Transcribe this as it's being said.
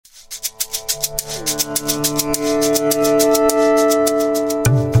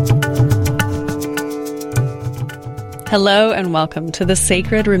Hello and welcome to the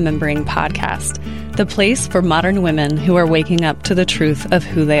Sacred Remembering Podcast, the place for modern women who are waking up to the truth of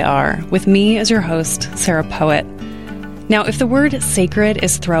who they are, with me as your host, Sarah Poet. Now, if the word sacred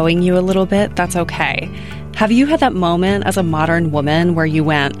is throwing you a little bit, that's okay. Have you had that moment as a modern woman where you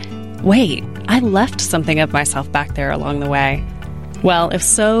went, wait, I left something of myself back there along the way? Well, if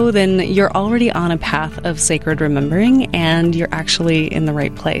so, then you're already on a path of sacred remembering and you're actually in the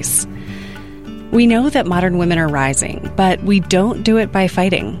right place. We know that modern women are rising, but we don't do it by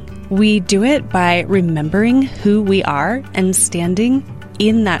fighting. We do it by remembering who we are and standing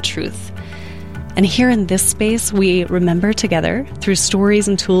in that truth. And here in this space, we remember together through stories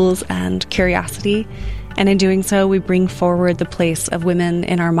and tools and curiosity. And in doing so, we bring forward the place of women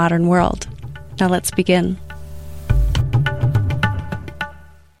in our modern world. Now let's begin.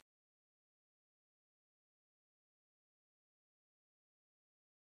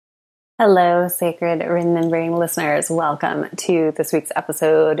 Hello, Sacred Remembering listeners. Welcome to this week's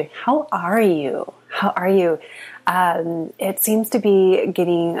episode. How are you? It seems to be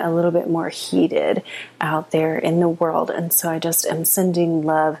getting a little bit more heated out there in the world. And so I just am sending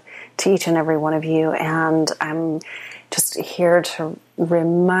love to each and every one of you. And I'm just here to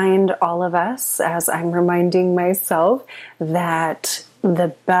remind all of us, as I'm reminding myself, that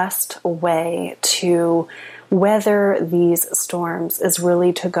the best way to weather these storms is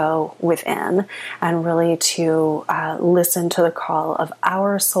really to go within and really to listen to the call of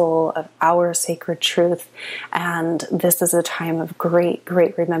our soul, of our sacred truth. And this is a time of great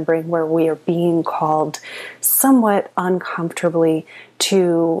remembering where we are being called somewhat uncomfortably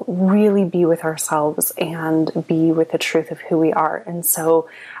to really be with ourselves and be with the truth of who we are. And so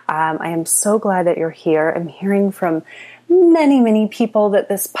I am so glad that you're here. I'm hearing from many people that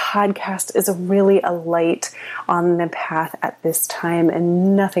this podcast is really a light on the path at this time,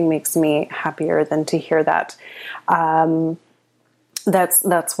 and nothing makes me happier than to hear that.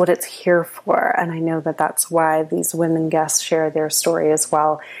 That's what it's here for, and I know that that's why these women guests share their story as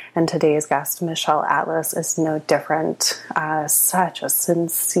well. And today's guest, Michelle Atlas, is no different. Such a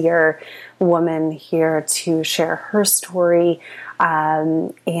sincere woman here to share her story,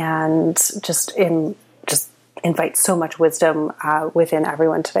 and just invite so much wisdom within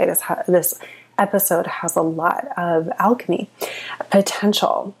everyone today. This episode has a lot of alchemy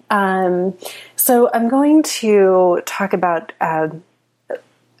potential. So I'm going to talk about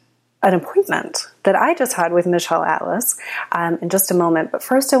an appointment that I just had with Michelle Atlas in just a moment. But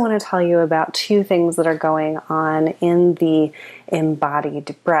first I want to tell you about two things that are going on in the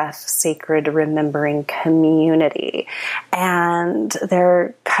embodied breath, sacred remembering community. And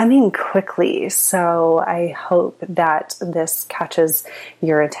they're coming quickly. So I hope that this catches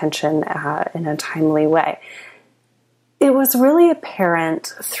your attention in a timely way. It was really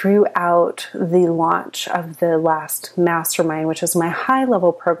apparent throughout the launch of the last mastermind, which is my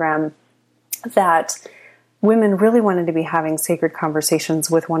high-level program, that women really wanted to be having sacred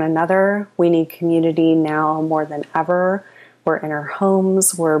conversations with one another. We need community now more than ever. We're in our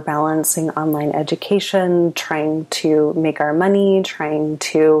homes, we're balancing online education, trying to make our money, trying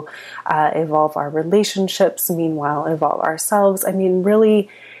to evolve our relationships, meanwhile evolve ourselves. I mean, really,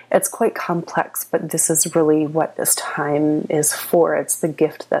 it's quite complex, but this is really what this time is for. It's the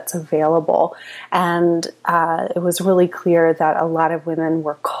gift that's available. And it was really clear that a lot of women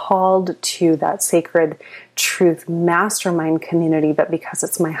were called to that sacred truth mastermind community, but because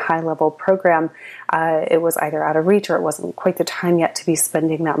it's my high-level program, it was either out of reach or it wasn't quite the time yet to be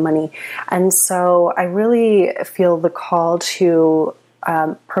spending that money. And so I really feel the call to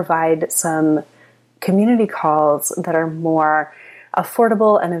provide some community calls that are more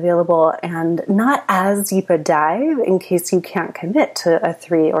affordable and available and not as deep a dive in case you can't commit to a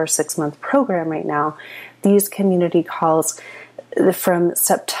 3 or 6 month program right now. These community calls from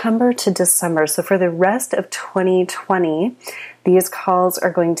September to December. So for the rest of 2020, these calls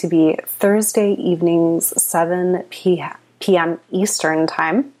are going to be Thursday evenings, 7 p.m. Eastern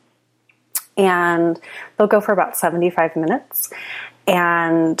time. And they'll go for about 75 minutes.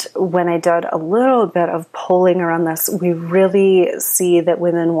 And when I did a little bit of polling around this, we really see that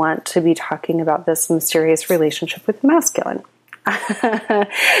women want to be talking about this mysterious relationship with the masculine.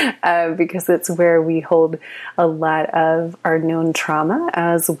 Because it's where we hold a lot of our known trauma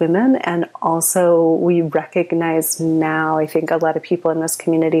as women. And also we recognize now, I think a lot of people in this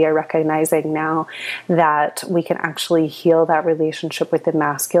community are recognizing now that we can actually heal that relationship with the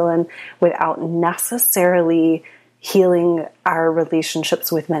masculine without necessarily healing our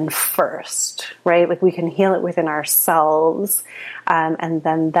relationships with men first, right? Like we can heal it within ourselves, and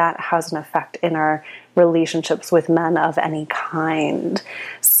then that has an effect in our relationships with men of any kind.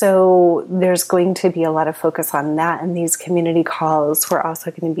 So there's going to be a lot of focus on that in these community calls. We're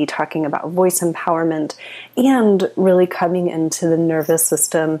also going to be talking about voice empowerment and really coming into the nervous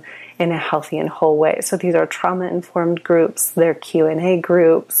system in a healthy and whole way. So these are trauma-informed groups. They're Q&A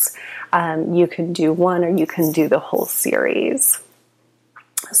groups. You can do one or you can do the whole series.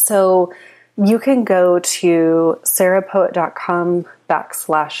 So you can go to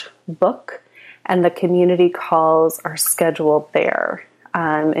sarahpoet.com/book, and the community calls are scheduled there.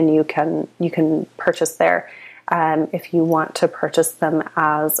 And you can purchase there. If you want to purchase them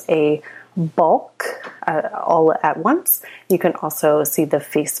as a bulk, all at once, you can also see the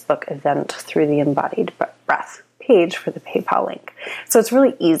Facebook event through the Embodied Breath page for the PayPal link. So it's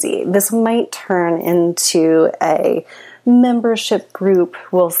really easy. This might turn into a membership group.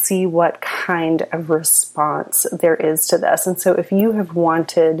 We'll see what kind of response there is to this. And so if you have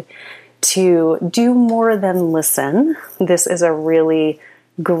wanted to do more than listen, this is a really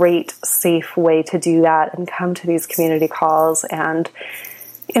great, safe way to do that and come to these community calls and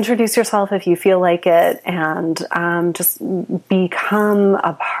introduce yourself if you feel like it, and just become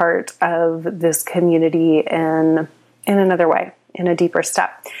a part of this community in another way, in a deeper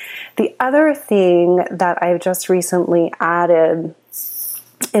step. The other thing that I've just recently added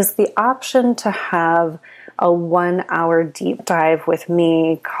is the option to have a 1-hour deep dive with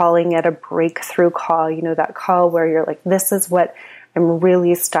me, calling it a breakthrough call. You know, that call where you're like, this is what I'm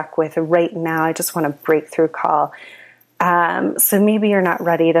really stuck with right now. I just want a breakthrough call. So maybe you're not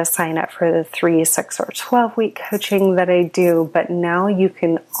ready to sign up for the 3, 6, or 12-week coaching that I do, but now you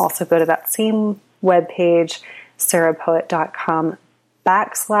can also go to that same webpage,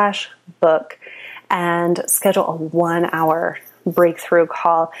 sarahpoet.com/book, and schedule a 1-hour breakthrough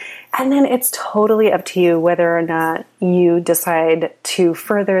call. And then it's totally up to you whether or not you decide to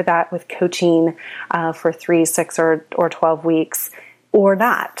further that with coaching for 3, 6, or 12 weeks or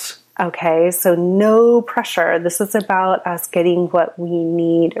not. Okay, so no pressure. This is about us getting what we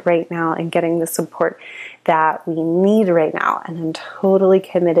need right now and getting the support that we need right now. And I'm totally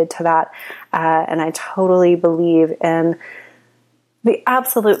committed to that. And I totally believe in the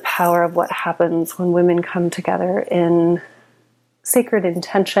absolute power of what happens when women come together in sacred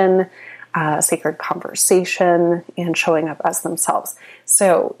intention, sacred conversation, and showing up as themselves.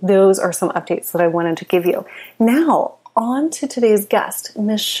 So those are some updates that I wanted to give you. Now, on to today's guest,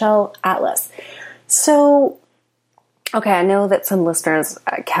 Michelle Atlas. So, okay, I know that some listeners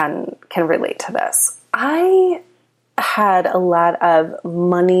can relate to this. I had a lot of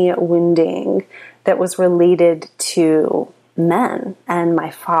money wounding that was related to men and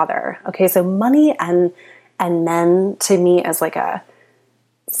my father. Okay, so money and men to me is like a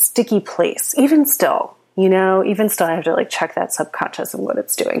sticky place. Even still, I have to like check that subconscious and what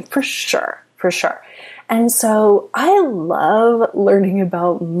it's doing for sure. And so I love learning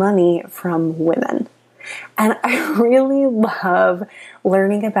about money from women. And I really love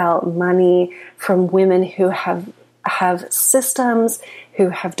learning about money from women who have systems, who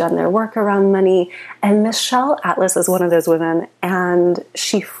have done their work around money. And Michelle Atlas is one of those women, and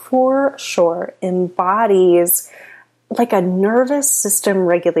she for sure embodies like a nervous system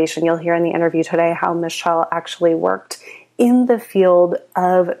regulation. You'll hear in the interview today how Michelle actually worked in the field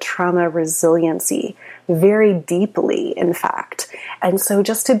of trauma resiliency very deeply, in fact. And so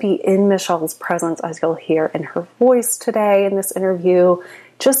just to be in Michelle's presence, as you'll hear in her voice today in this interview,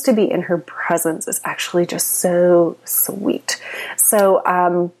 just to be in her presence is actually just so sweet. So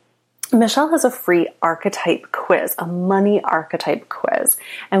Michelle has a free archetype quiz, a money archetype quiz.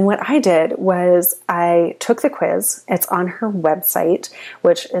 And what I did was I took the quiz. It's on her website,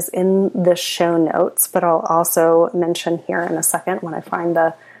 which is in the show notes, but I'll also mention here in a second when I find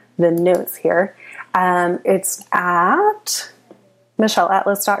the notes here. It's at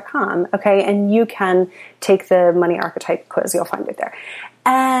michelleatlas.com. Okay. And you can take the money archetype quiz. You'll find it there.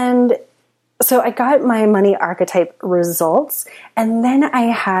 And so I got my money archetype results, and then I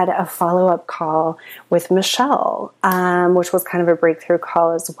had a follow-up call with Michelle, which was kind of a breakthrough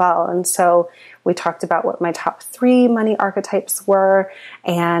call as well. And so we talked about what my top 3 money archetypes were,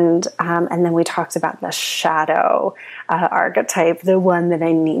 and then we talked about the shadow archetype, the one that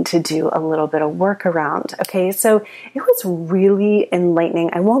I need to do a little bit of work around. Okay, so it was really enlightening.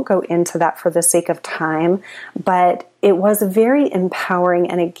 I won't go into that for the sake of time, but it was very empowering,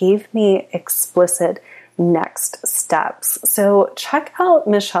 and it gave me explicit next steps. So check out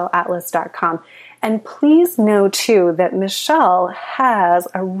michelleatlas.com. And please know too that Michelle has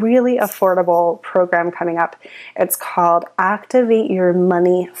a really affordable program coming up. It's called Activate Your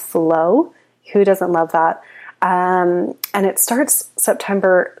Money Flow. Who doesn't love that? And it starts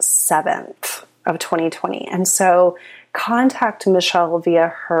September 7th of 2020. And so contact Michelle via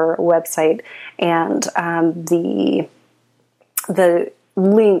her website, and the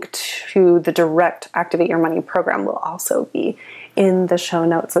link to the direct Activate Your Money program will also be in the show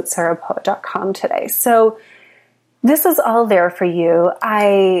notes at sarahpoet.com today. So this is all there for you.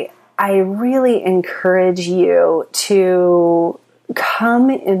 I really encourage you to come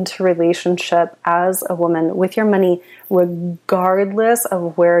into relationship as a woman with your money, regardless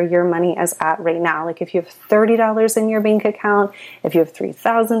of where your money is at right now. Like if you have $30 in your bank account, if you have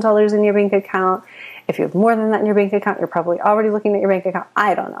 $3,000 in your bank account, if you have more than that in your bank account, you're probably already looking at your bank account.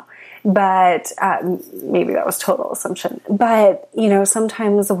 I don't know. But maybe that was total assumption. But,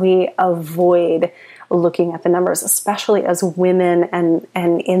 sometimes we avoid looking at the numbers, especially as women and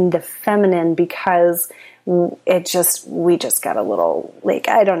in the feminine, because we just get a little, like,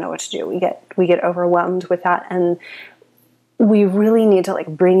 I don't know what to do. We get overwhelmed with that. And we really need to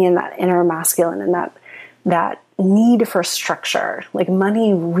bring in that inner masculine and that need for structure. Like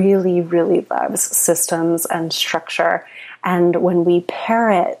money really, really loves systems and structure. And when we pair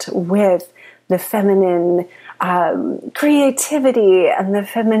it with the feminine creativity and the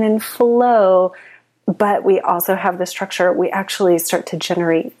feminine flow, but we also have the structure, we actually start to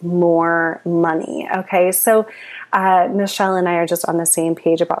generate more money. Okay, so Michelle and I are just on the same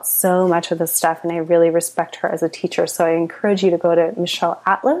page about so much of this stuff, and I really respect her as a teacher. So I encourage you to go to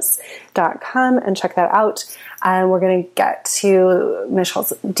michelleatlas.com and check that out. We're going to get to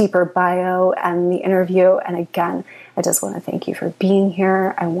Michelle's deeper bio and the interview. And again, I just want to thank you for being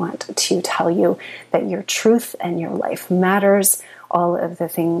here. I want to tell you that your truth and your life matters. All of the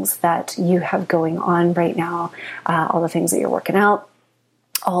things that you have going on right now, all the things that you're working out,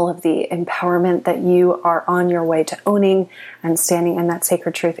 all of the empowerment that you are on your way to owning and standing in that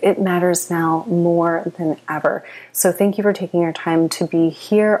sacred truth, it matters now more than ever. So thank you for taking your time to be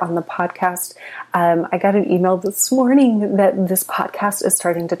here on the podcast. I got an email this morning that this podcast is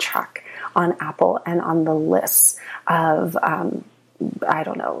starting to track on Apple and on the lists of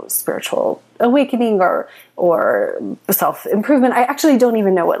spiritual awakening or self-improvement. I actually don't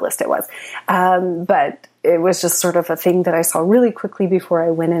even know what list it was. But it was just sort of a thing that I saw really quickly before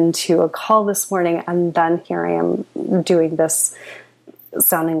I went into a call this morning. And then here I am doing this,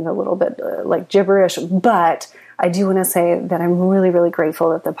 sounding a little bit like gibberish. But I do want to say that I'm really, really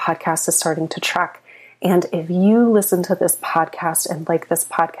grateful that the podcast is starting to track. And if you listen to this podcast and like this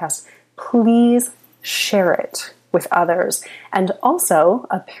podcast, please share it with others. And also,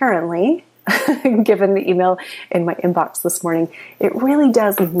 apparently, given the email in my inbox this morning, it really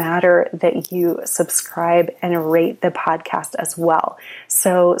does matter that you subscribe and rate the podcast as well.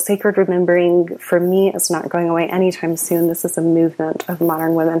 So Sacred Remembering, for me, is not going away anytime soon. This is a movement of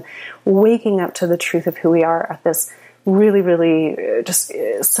modern women waking up to the truth of who we are at this really, really just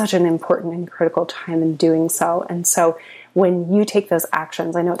such an important and critical time in doing so. And so when you take those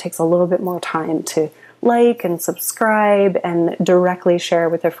actions, I know it takes a little bit more time to like and subscribe and directly share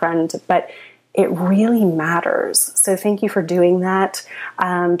with a friend, but it really matters. So thank you for doing that.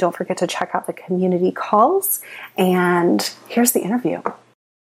 Don't forget to check out the community calls. And here's the interview.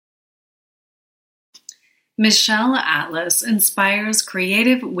 Michelle Atlas inspires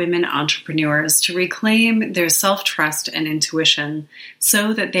creative women entrepreneurs to reclaim their self-trust and intuition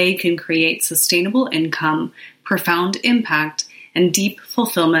so that they can create sustainable income, profound impact, and deep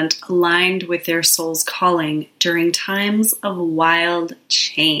fulfillment aligned with their soul's calling during times of wild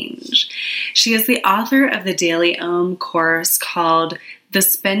change. She is the author of the Daily Om course called The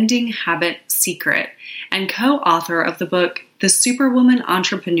Spending Habit Secret and co-author of the book The Superwoman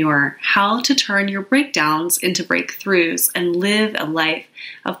Entrepreneur: How to Turn Your Breakdowns into Breakthroughs and Live a Life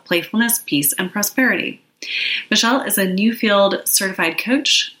of Playfulness, Peace, and Prosperity. Michelle is a Newfield certified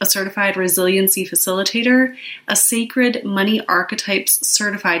coach, a certified resiliency facilitator, a sacred money archetypes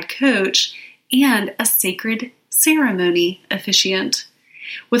certified coach, and a sacred ceremony officiant.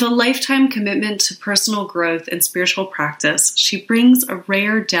 With a lifetime commitment to personal growth and spiritual practice, she brings a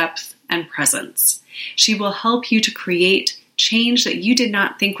rare depth and presence. She will help you to create change that you did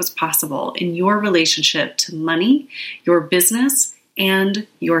not think was possible in your relationship to money, your business, and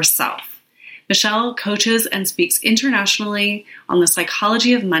yourself. Michelle coaches and speaks internationally on the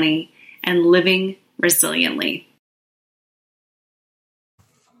psychology of money and living resiliently.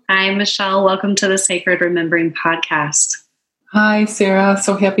 Hi, Michelle. Welcome to the Sacred Remembering podcast. Hi, Sarah.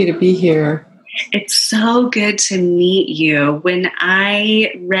 So happy to be here. It's so good to meet you. When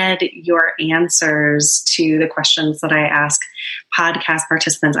I read your answers to the questions that I ask podcast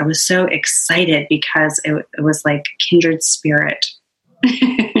participants, I was so excited because it was like kindred spirit.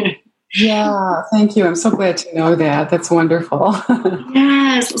 Yeah, thank you. I'm so glad to know that. That's wonderful.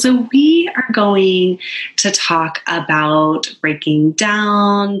 Yes. So we are going to talk about breaking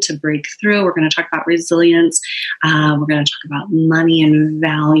down to break through. We're going to talk about resilience. We're going to talk about money and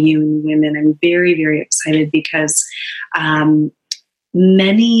value in women. I'm very, very excited because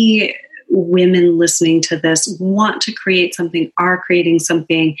many women listening to this want to create something, are creating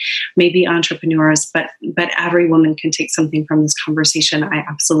something, maybe entrepreneurs, but every woman can take something from this conversation. I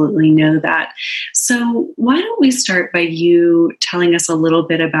absolutely know that. So why don't we start by you telling us a little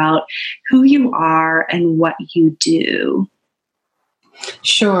bit about who you are and what you do?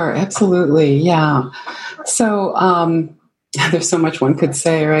 Sure, absolutely. Yeah. So there's so much one could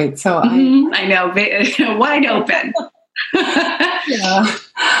say, right? So I know, wide open. Yeah.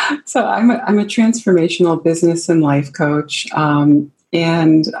 So I'm a transformational business and life coach, and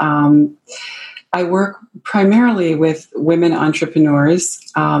I work primarily with women entrepreneurs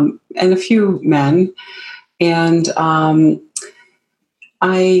and a few men, and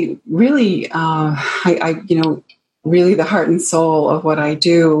I really, really the heart and soul of what I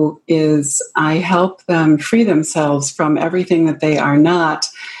do is I help them free themselves from everything that they are not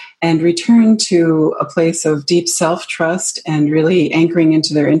and return to a place of deep self-trust and really anchoring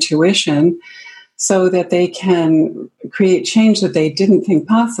into their intuition so that they can create change that they didn't think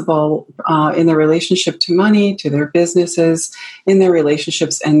possible in their relationship to money, to their businesses, in their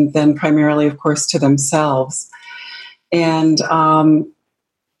relationships, and then primarily, of course, to themselves. And so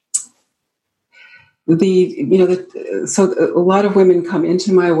a lot of women come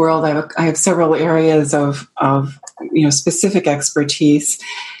into my world. I have several areas of specific expertise,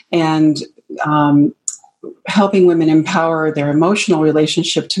 and helping women empower their emotional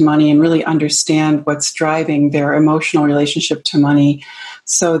relationship to money and really understand what's driving their emotional relationship to money,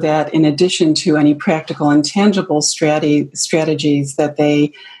 so that in addition to any practical and tangible strategies that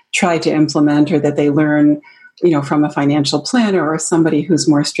they try to implement or that they learn, from a financial planner or somebody who's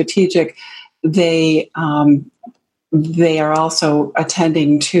more strategic, they are also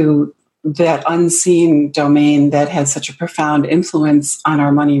attending to that unseen domain that has such a profound influence on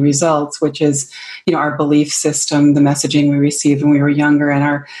our money results, which is, our belief system, the messaging we received when we were younger,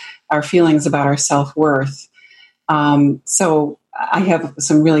 and our feelings about our self-worth. So I have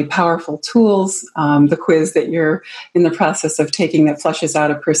some really powerful tools, the quiz that you're in the process of taking that flushes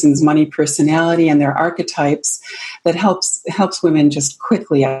out a person's money personality and their archetypes, that helps women just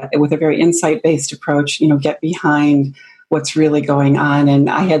quickly, with a very insight-based approach, get behind what's really going on. And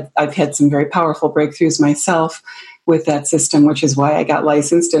I've had some very powerful breakthroughs myself with that system, which is why I got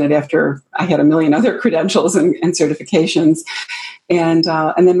licensed in it after I had a million other credentials and certifications. And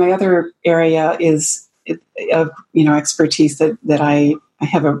then my other area is of expertise that I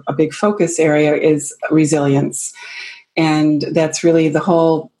have a big focus area is resilience. And that's really the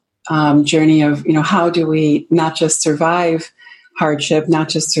whole journey of, how do we not just survive hardship, not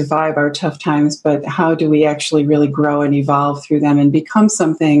just survive our tough times, but how do we actually really grow and evolve through them and become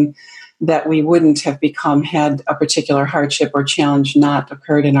something that we wouldn't have become had a particular hardship or challenge not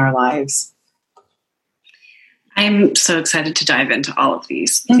occurred in our lives. I'm so excited to dive into all of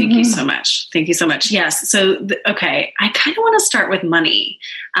these. Thank you so much. Thank you so much. Yes. So, okay, I kind of want to start with money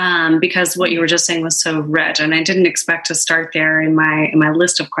because what you were just saying was so rich, and I didn't expect to start there in my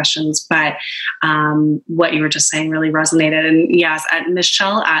list of questions. But what you were just saying really resonated. And yes, at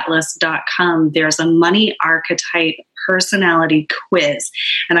michelleatlas.com, there's a money archetype personality quiz.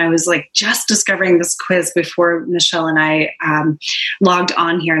 And I was like just discovering this quiz before Michelle and I logged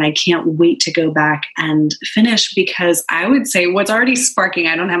on here, and I can't wait to go back and finish, because I would say what's already sparking,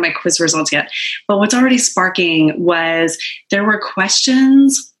 I don't have my quiz results yet, but what's already sparking was there were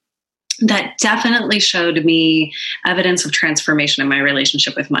questions that definitely showed me evidence of transformation in my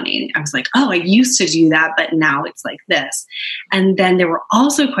relationship with money. I was like, oh, I used to do that, but now it's like this. And then there were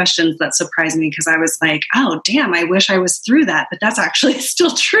also questions that surprised me, because I was like, oh, damn, I wish I was through that, but that's actually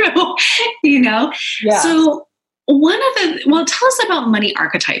still true, Yeah. So tell us about money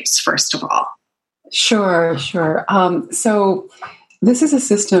archetypes, first of all. Sure. So this is a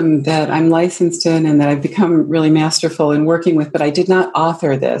system that I'm licensed in and that I've become really masterful in working with, but I did not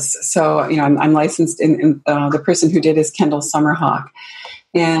author this. So, I'm licensed in the person who did is Kendall Summerhawk.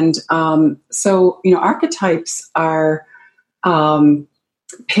 And archetypes are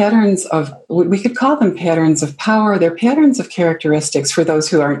patterns of, we could call them patterns of power. They're patterns of characteristics for those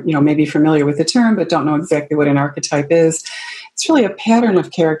who aren't, maybe familiar with the term, but don't know exactly what an archetype is. it's really a pattern of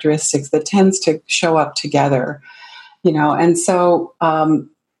characteristics that tends to show up together, and so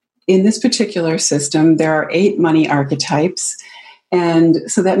in this particular system, there are 8 money archetypes. And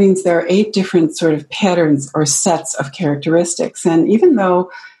so that means there are 8 different sort of patterns or sets of characteristics. And even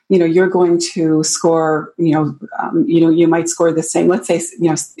though, you're going to score, you might score the same. Let's say,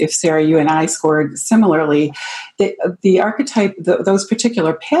 if Sarah, you and I scored similarly, the archetype, those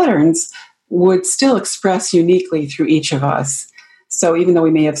particular patterns would still express uniquely through each of us. So even though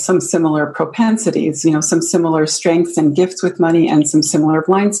we may have some similar propensities, some similar strengths and gifts with money and some similar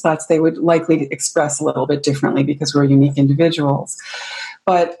blind spots, they would likely express a little bit differently because we're unique individuals.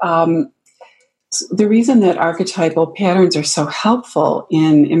 But the reason that archetypal patterns are so helpful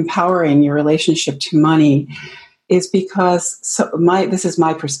in empowering your relationship to money is because this is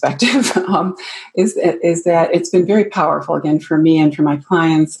my perspective, is that it's been very powerful, again, for me and for my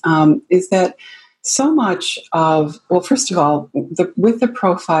clients, is that so much of, well, first of all, with the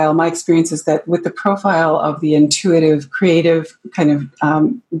profile, my experience is that with the profile of the intuitive, creative, kind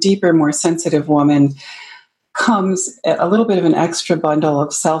of deeper, more sensitive woman comes a little bit of an extra bundle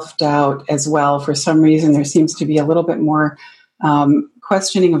of self-doubt as well. For some reason, there seems to be a little bit more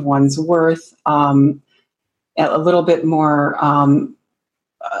questioning of one's worth, a little bit more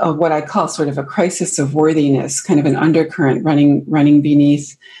of what I call sort of a crisis of worthiness, kind of an undercurrent running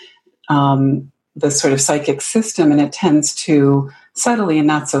beneath the sort of psychic system, and it tends to subtly and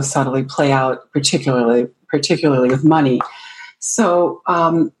not so subtly play out, particularly with money. So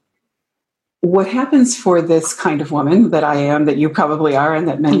what happens for this kind of woman that I am, that you probably are, and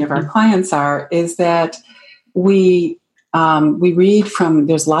that many of our clients are, is that we read from,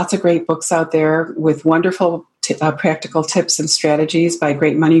 there's lots of great books out there with wonderful practical tips and strategies by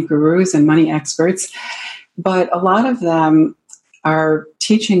great money gurus and money experts, but a lot of them are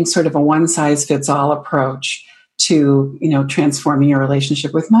teaching sort of a one-size-fits-all approach to, transforming your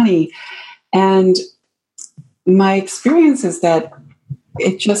relationship with money. And my experience is that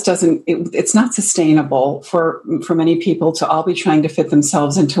it just doesn't, it's not sustainable for many people to all be trying to fit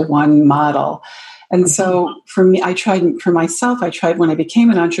themselves into one model. And so for me, I tried when I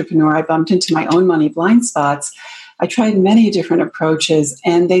became an entrepreneur, I bumped into my own money blind spots. I tried many different approaches,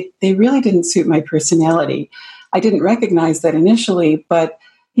 and they really didn't suit my personality. I didn't recognize that initially, but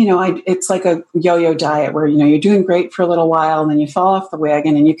it's like a yo-yo diet where, you're doing great for a little while and then you fall off the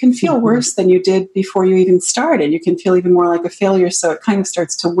wagon and you can feel worse than you did before you even started. You can feel even more like a failure. So it kind of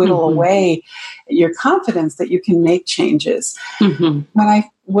starts to whittle away your confidence that you can make changes.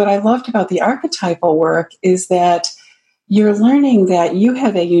 What I loved about the archetypal work is that you're learning that you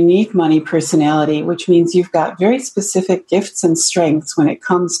have a unique money personality, which means you've got very specific gifts and strengths when it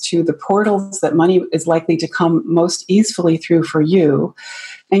comes to the portals that money is likely to come most easily through for you.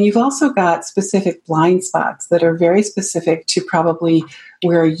 And you've also got specific blind spots that are very specific to probably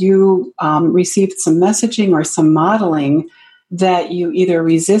where you received some messaging or some modeling that you either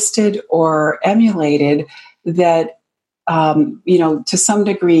resisted or emulated that to some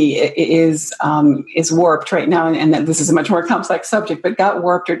degree is warped right now, and that this is a much more complex subject, but got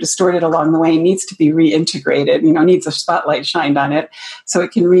warped or distorted along the way, needs to be reintegrated, needs a spotlight shined on it so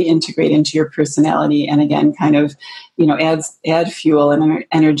it can reintegrate into your personality, and again, kind of, add fuel and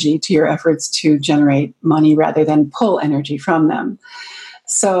energy to your efforts to generate money rather than pull energy from them.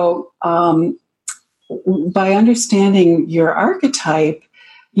 So by understanding your archetype,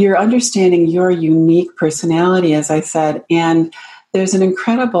 you're understanding your unique personality, as I said, and there's an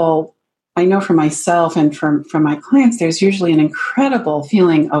incredible, I know for myself and from my clients, there's usually an incredible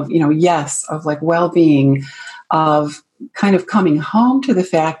feeling of, of like well-being, of kind of coming home to the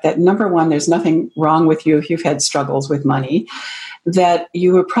fact that, number one, there's nothing wrong with you if you've had struggles with money, that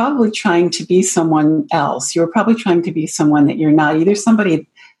you were probably trying to be someone else. You were probably trying to be someone that you're not, either somebody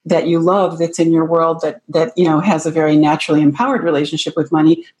that you love that's in your world that has a very naturally empowered relationship with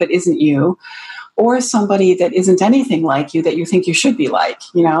money but isn't you, or somebody that isn't anything like you that you think you should be like,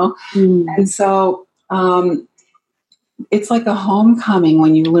 And so it's like a homecoming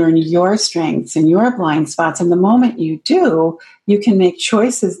when you learn your strengths and your blind spots, and the moment you do, you can make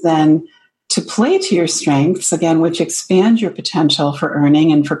choices then to play to your strengths, again, which expand your potential for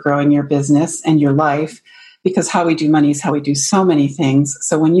earning and for growing your business and your life. Because how we do money is how we do so many things.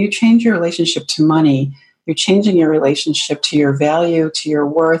 So when you change your relationship to money, you're changing your relationship to your value, to your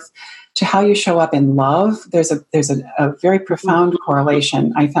worth, to how you show up in love. There's a very profound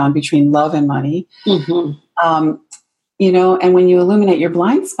correlation I found between love and money. And when you illuminate your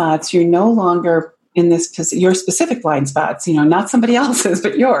blind spots, you're no longer in your specific blind spots, not somebody else's,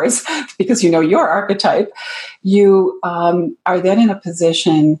 but yours, because your archetype. You are then in a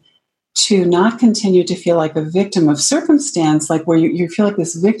position to not continue to feel like a victim of circumstance, like where you feel like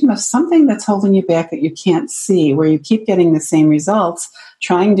this victim of something that's holding you back that you can't see, where you keep getting the same results,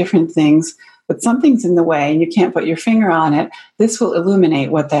 trying different things, but something's in the way and you can't put your finger on it. This will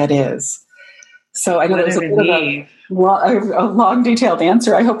illuminate what that is. So I know that was a bit of a long, detailed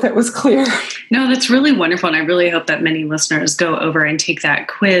answer. I hope that was clear. No, that's really wonderful. And I really hope that many listeners go over and take that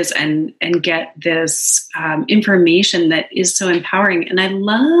quiz and get this information that is so empowering. And I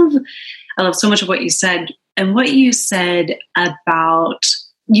love so much of what you said, and what you said about,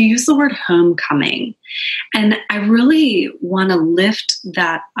 you use the word homecoming. And I really want to lift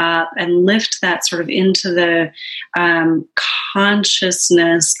that up and lift that sort of into the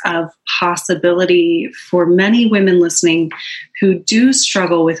consciousness of possibility for many women listening who do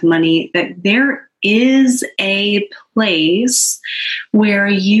struggle with money, that there is a place where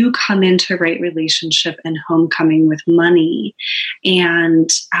you come into right relationship and homecoming with money. And,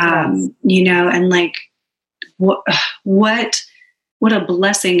 Yes. and like, what a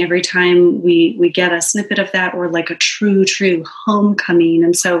blessing every time we get a snippet of that, or like a true homecoming.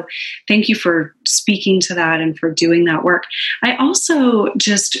 And so thank you for speaking to that and for doing that work. I also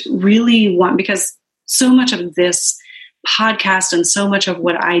just really want, because so much of this podcast and so much of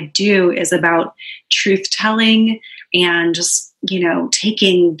what I do is about truth telling and just,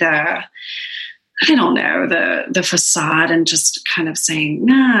 taking the facade and just kind of saying,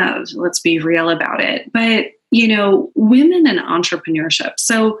 nah, let's be real about it. But women in entrepreneurship.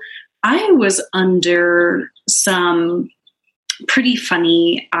 So I was under some pretty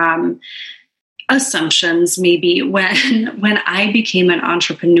funny assumptions maybe when I became an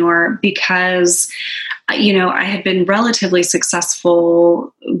entrepreneur, because I had been relatively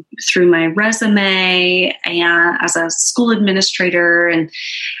successful through my resume and as a school administrator, and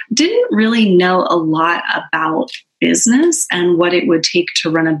didn't really know a lot about business and what it would take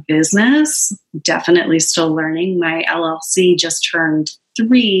to run a business. Definitely still learning. My LLC just turned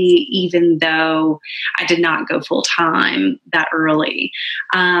 3, even though I did not go full time that early.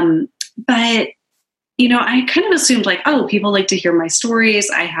 But I kind of assumed like, oh, people like to hear my stories.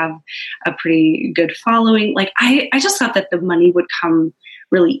 I have a pretty good following. Like I just thought that the money would come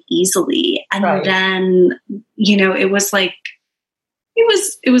really easily. And Right. then, it was like,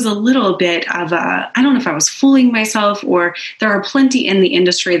 it was a little bit of I don't know if I was fooling myself, or there are plenty in the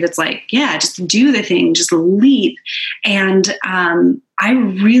industry that's like, yeah, just do the thing, just leap. And I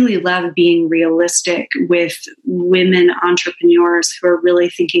really love being realistic with women entrepreneurs who are really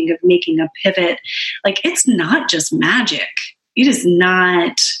thinking of making a pivot. Like, it's not just magic. It is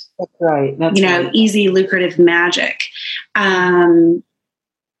not, That's right. That's right. easy, lucrative magic.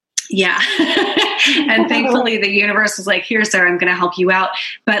 Yeah. And thankfully the universe was like, here, Sarah, I'm going to help you out.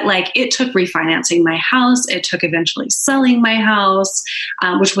 But like, it took refinancing my house. It took eventually selling my house,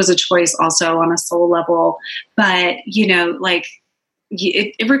 which was a choice also on a soul level. But,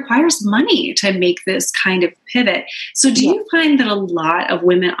 it requires money to make this kind of pivot. So do you find that a lot of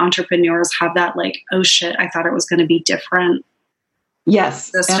women entrepreneurs have that like, oh shit, I thought it was going to be different?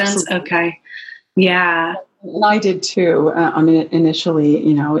 Yes. Resistance? Absolutely. Okay. Yeah. And I did too.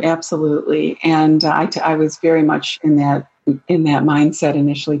 Initially, absolutely. And I was very much in that mindset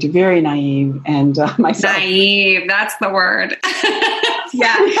initially, to very naive and myself. Naive. That's the word.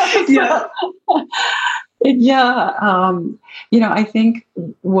 Yeah. I think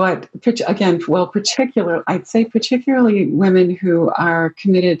particularly women who are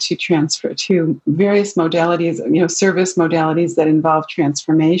committed to transfer to various modalities, service modalities that involve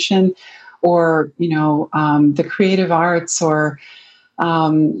transformation, or, the creative arts, or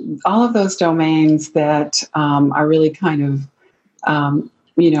all of those domains that are really kind of,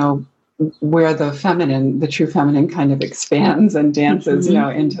 where the true feminine kind of expands and dances,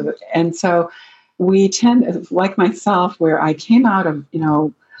 into the, and so we tend, like myself, where I came out of,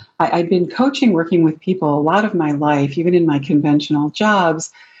 I'd been coaching, working with people a lot of my life, even in my conventional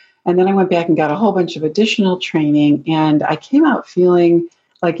jobs. And then I went back and got a whole bunch of additional training, and I came out feeling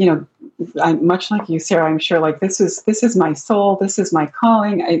like, I'm much like you, Sarah, I'm sure, like this is my soul, this is my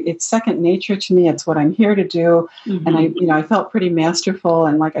calling. It's second nature to me. It's what I'm here to do. Mm-hmm. And I felt pretty masterful,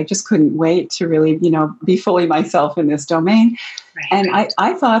 and like, I just couldn't wait to really, be fully myself in this domain. Right. And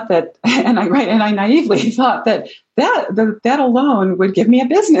I thought that, and I naively thought that alone would give me a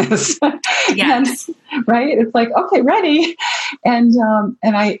business. Yes. Right. It's like, okay, ready. And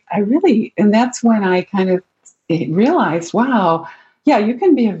I really, and that's when I kind of realized, wow, yeah, you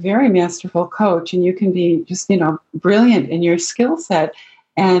can be a very masterful coach, and you can be just, brilliant in your skill set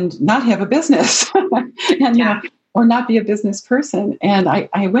and not have a business and, or not be a business person. And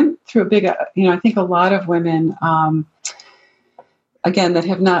I went through a big, I think a lot of women, again, that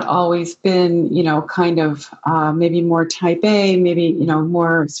have not always been, kind of maybe more type A, maybe,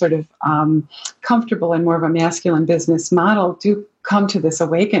 more sort of comfortable in more of a masculine business model, do come to this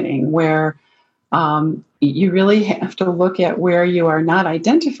awakening where you really have to look at where you are not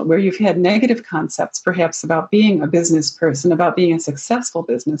identified, where you've had negative concepts, perhaps about being a business person, about being a successful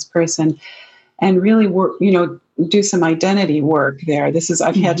business person, and really work, do some identity work there. This is,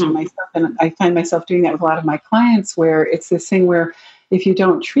 I've had to myself, and I find myself doing that with a lot of my clients, where it's this thing where if you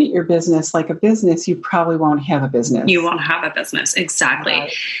don't treat your business like a business, you probably won't have a business. You won't have a business. Exactly.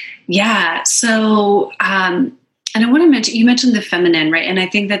 Right. Yeah. So, and I want to mention, you mentioned the feminine, right? And I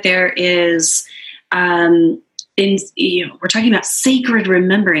think that there is, we're talking about sacred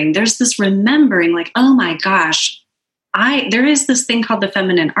remembering. There's this remembering like, oh my gosh, there is this thing called the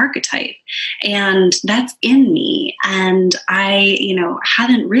feminine archetype, and that's in me. And I,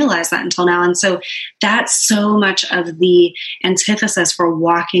 hadn't realized that until now. And so that's so much of the antithesis for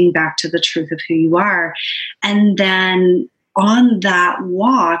walking back to the truth of who you are. And then on that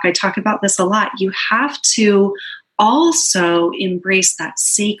walk, I talk about this a lot. You have to also embrace that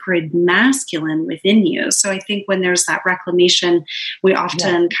sacred masculine within you. So I think when there's that reclamation, we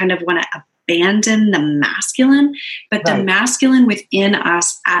often kind of want to abandon the masculine, but the masculine within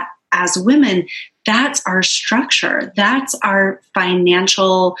us as women, that's our structure. That's our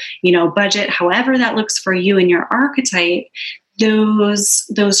financial, budget, however that looks for you in your archetype. Those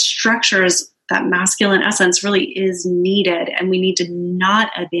structures, that masculine essence really is needed, and we need to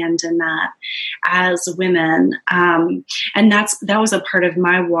not abandon that as women. And that was a part of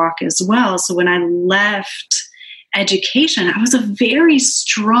my walk as well. So when I left education, I was a very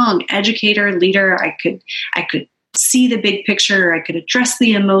strong educator, leader. I could see the big picture. I could address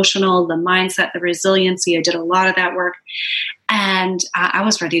the emotional, the mindset, the resiliency. I did a lot of that work, and I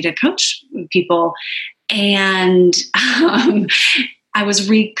was ready to coach people. And I was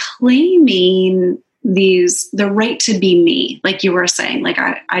reclaiming the right to be me, like you were saying. Like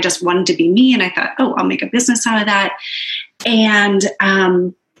I just wanted to be me, and I thought, oh, I'll make a business out of that. And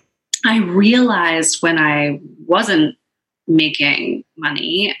I realized when I wasn't making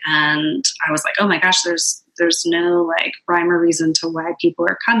money, and I was like, oh my gosh, there's no like rhyme or reason to why people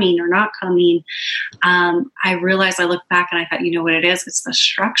are coming or not coming. I realized, I looked back and I thought, you know what it is? It's the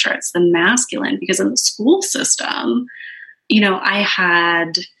structure. It's the masculine, because in the school system, I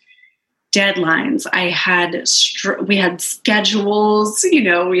had deadlines. We had schedules,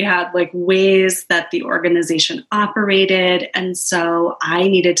 we had like ways that the organization operated. And so I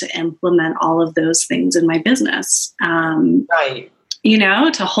needed to implement all of those things in my business,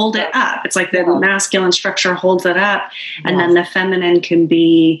 to hold it up. It's like the masculine structure holds it up. And then the feminine can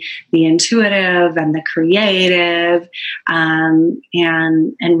be the intuitive and the creative, and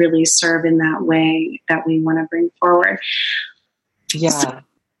really serve in that way that we want to bring forward. Yeah. So,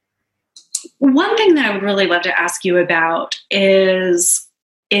 one thing that I would really love to ask you about is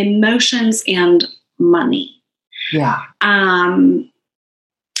emotions and money. Yeah.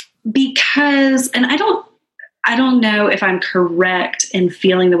 Because, and I don't know if I'm correct in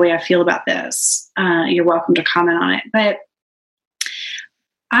feeling the way I feel about this. You're welcome to comment on it. But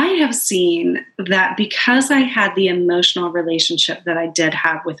I have seen that because I had the emotional relationship that I did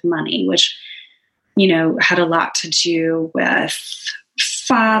have with money, which, had a lot to do with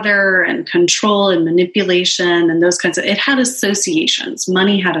father and control and manipulation and those kinds of, it had associations.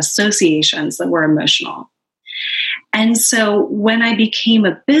 Money had associations that were emotional. And so when I became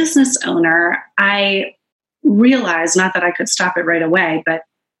a business owner, I realized, not that I could stop it right away, but,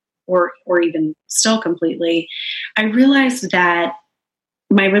 or even still completely, I realized that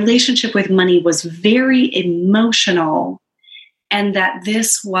my relationship with money was very emotional, and that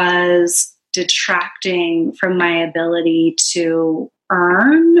this was detracting from my ability to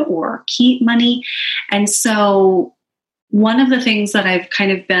earn or keep money. And so one of the things that I've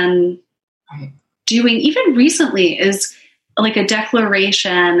kind of been doing even recently is like a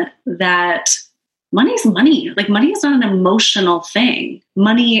declaration that money's money. Like money is not an emotional thing.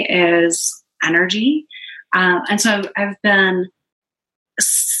 Money is energy. And so I've been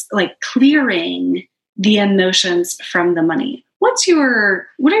like clearing the emotions from the money. What are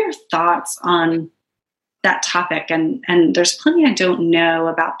your thoughts on that topic? And there's plenty I don't know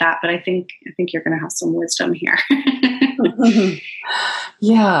about that, but I think you're going to have some wisdom here.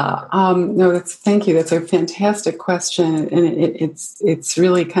 Yeah. No, thank you. That's a fantastic question. And it's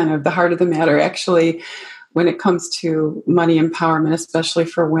really kind of the heart of the matter, actually, when it comes to money empowerment, especially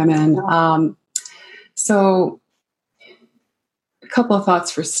for women. So a couple of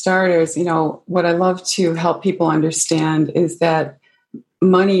thoughts for starters. What I love to help people understand is that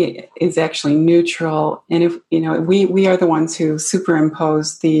money is actually neutral. And if, we are the ones who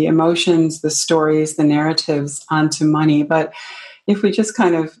superimpose the emotions, the stories, the narratives onto money. But if we just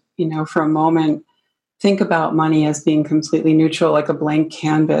kind of, for a moment, think about money as being completely neutral, like a blank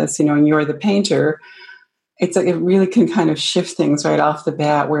canvas, and you're the painter, it really can kind of shift things right off the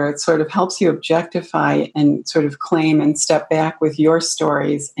bat, where it sort of helps you objectify and sort of claim and step back with your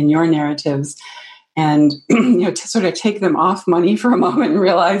stories and your narratives, and to sort of take them off money for a moment and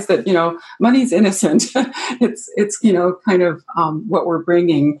realize that money's innocent. it's kind of what we're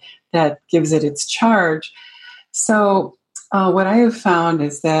bringing that gives it its charge. So what I have found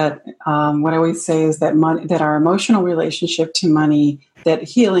is that what I always say is that that our emotional relationship to money, that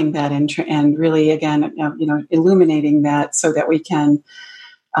healing that and really again illuminating that, so that we can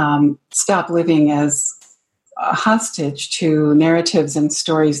stop living as a hostage to narratives and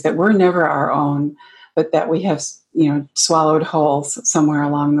stories that were never our own, but that we have swallowed whole somewhere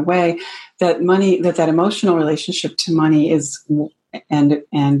along the way. That that emotional relationship to money is, and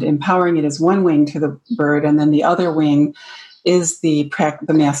empowering it is one wing to the bird, and then the other wing is the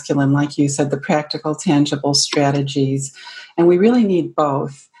masculine, like you said, the practical, tangible strategies, and we really need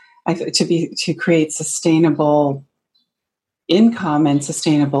both to create sustainable income and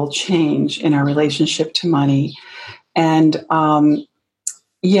sustainable change in our relationship to money. And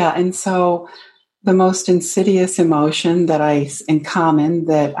and so the most insidious emotion that I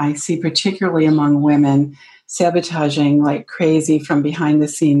see particularly among women, sabotaging like crazy from behind the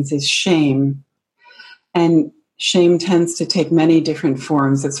scenes, is shame. And shame tends to take many different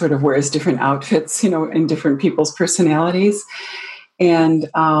forms. It sort of wears different outfits, in different people's personalities. And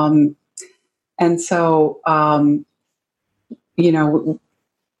so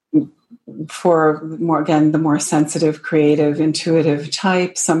for the more sensitive, creative, intuitive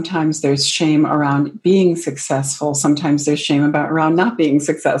type, sometimes there's shame around being successful. Sometimes there's shame around not being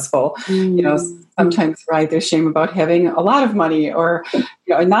successful. Sometimes, right, there's shame about having a lot of money, or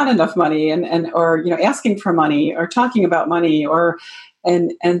not enough money, or asking for money, or talking about money,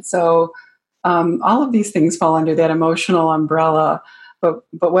 and so all of these things fall under that emotional umbrella. But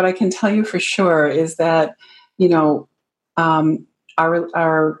what I can tell you for sure is that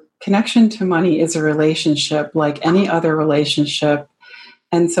our connection to money is a relationship like any other relationship.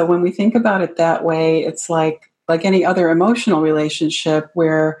 And so when we think about it that way, it's like any other emotional relationship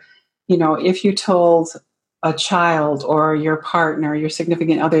where, if you told a child or your partner, your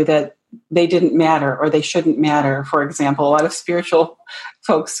significant other, that they didn't matter or they shouldn't matter, for example, a lot of spiritual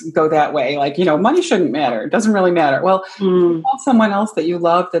folks go that way, like, money shouldn't matter. It doesn't really matter. Well, if you told someone else that you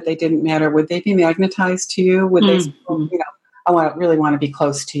loved that they didn't matter, would they be magnetized to you? Would they, I really want to be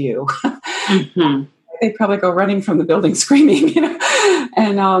close to you. They'd probably go running from the building screaming,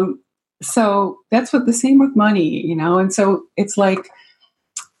 And so that's the same with money, And so it's like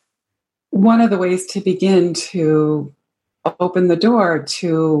one of the ways to begin to open the door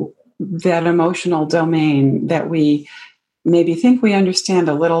to that emotional domain that we maybe think we understand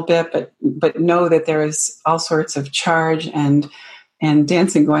a little bit, but know that there is all sorts of charge and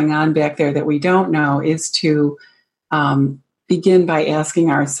dancing going on back there that we don't know, is to begin by asking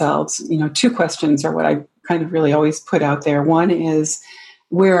ourselves, two questions are what I kind of really always put out there. One is,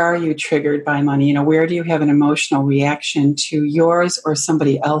 where are you triggered by money? Where do you have an emotional reaction to yours or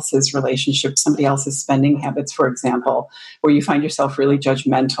somebody else's relationship, somebody else's spending habits, for example, where you find yourself really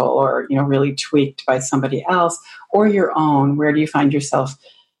judgmental or, really tweaked by somebody else, or your own? Where do you find yourself,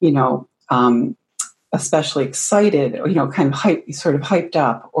 especially excited, or, kind of hyped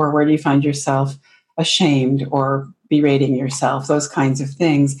up, or where do you find yourself ashamed or berating yourself, those kinds of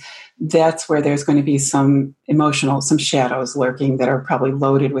things? That's where there's going to be some shadows lurking that are probably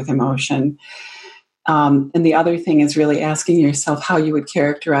loaded with emotion. And the other thing is really asking yourself how you would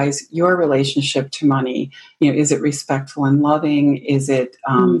characterize your relationship to money. Is it respectful and loving? Is it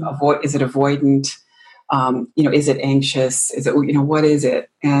is it avoidant? Is it anxious? Is it, what is it?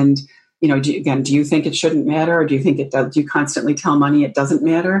 And, do you think it shouldn't matter, or do you think it does? Do you constantly tell money it doesn't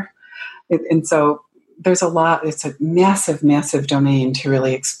matter? And so there's a lot. It's a massive, massive domain to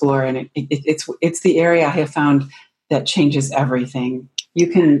really explore, and it's the area I have found that changes everything. You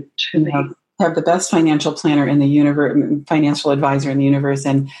can have the best financial planner in the universe, financial advisor in the universe,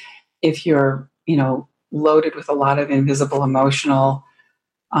 and if you're loaded with a lot of invisible emotional,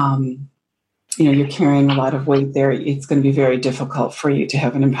 you're carrying a lot of weight there, it's going to be very difficult for you to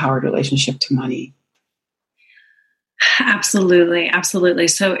have an empowered relationship to money. Absolutely, absolutely.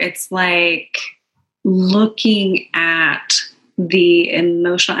 So it's like looking at the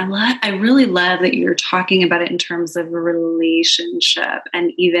emotional. I really love that you're talking about it in terms of a relationship,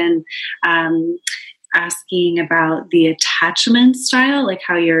 and even asking about the attachment style, like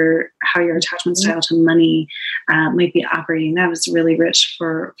how your attachment style to money might be operating. That was really rich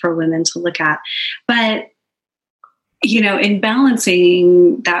for women to look at. But in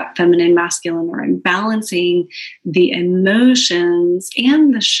balancing that feminine masculine, or in balancing the emotions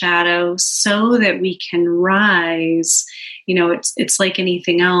and the shadow so that we can rise, it's like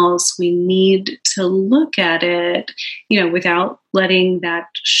anything else. We need to look at it, without letting that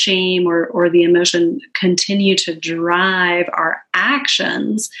shame or the emotion continue to drive our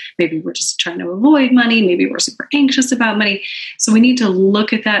actions. Maybe we're just trying to avoid money. Maybe we're super anxious about money. So we need to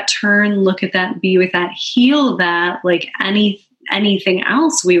look at that, look at that, be with that, heal that, like anything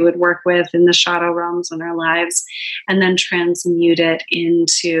else we would work with in the shadow realms in our lives, and then transmute it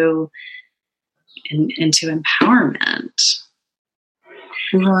into empowerment.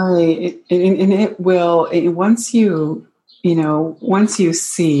 Right. And it will, once you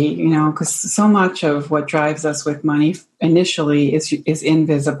see, because so much of what drives us with money initially is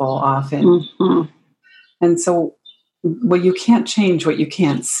invisible often. Mm-hmm. And so, you can't change what you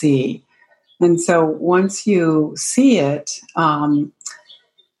can't see. And so once you see it, then,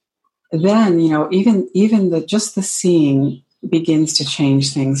 even just the seeing begins to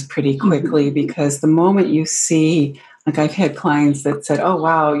change things pretty quickly, mm-hmm. because the moment you see, like I've had clients that said, oh,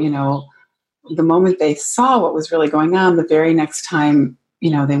 wow, the moment they saw what was really going on, the very next time,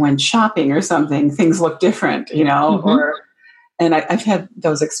 they went shopping or something, things look different, mm-hmm. And I've had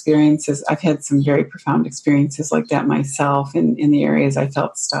those experiences. I've had some very profound experiences like that myself in the areas I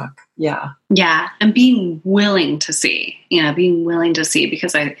felt stuck. Yeah. Yeah. And being willing to see,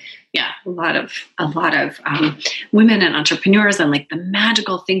 because a lot of women and entrepreneurs, and like the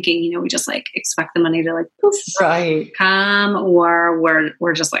magical thinking, we just like expect the money to like poof, right, come, or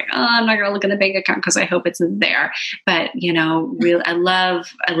we're just like, oh, I'm not going to look in the bank account because I hope it's there. But really, I love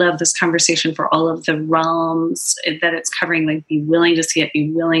this conversation for all of the realms that it's covering. Like, be willing to see it,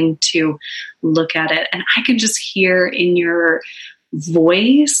 be willing to look at it, and I can just hear in your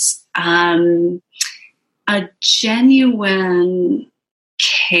voice a genuine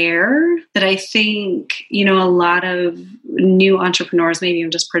care that I think, a lot of new entrepreneurs, maybe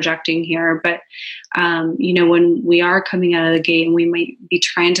I'm just projecting here, but, when we are coming out of the gate and we might be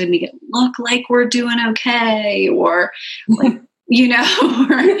trying to make it look like we're doing okay, or like, or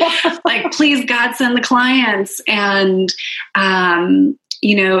like, please God, send the clients. And,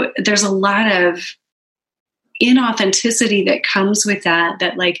 there's a lot of inauthenticity that comes with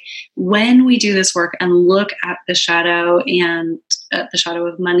that like when we do this work and look at the shadow and the shadow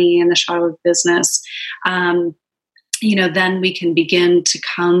of money and the shadow of business, then we can begin to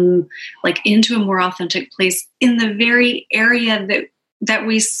come like into a more authentic place in the very area that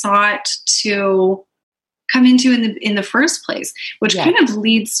we sought to come into in the first place, which kind of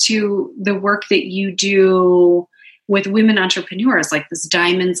leads to the work that you do with women entrepreneurs, like this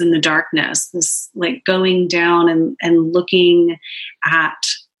diamonds in the darkness, this like going down and looking at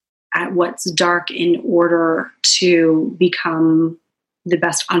what's dark in order to become the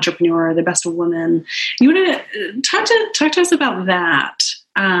best entrepreneur, the best woman. You want to talk to us about that?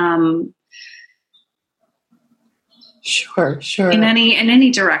 Sure. In any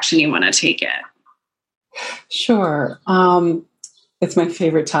direction you want to take it. Sure. It's my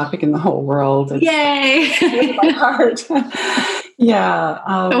favorite topic in the whole world. Yay! It's my heart. Yeah.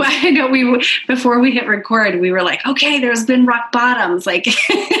 I know before we hit record, we were like, okay, there's been rock bottoms. Like,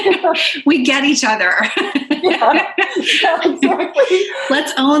 we get each other. Yeah, exactly.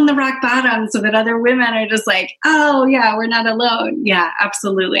 Let's own the rock bottom so that other women are just like, oh, yeah, we're not alone. Yeah,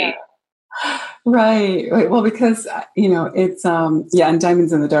 absolutely. Yeah. Right. Well, because, it's, and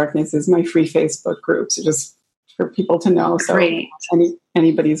Diamonds in the Darkness is my free Facebook group. So just for people to know. So Great.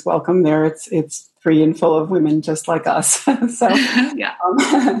 Anybody's welcome there. It's free and full of women just like us. So, yeah.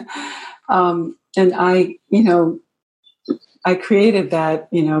 And I created that,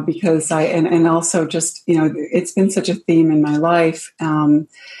 because and also just, it's been such a theme in my life,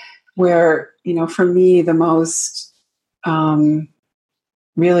 where, for me, the most,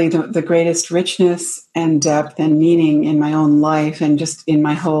 really the greatest richness and depth and meaning in my own life and just in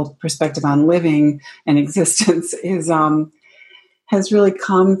my whole perspective on living and existence has really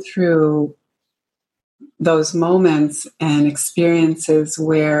come through those moments and experiences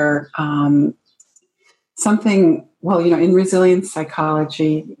where in resilience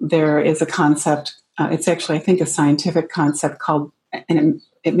psychology, there is a concept, it's actually, I think, a scientific concept called, and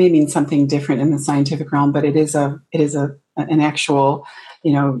it may mean something different in the scientific realm, but it is an actual,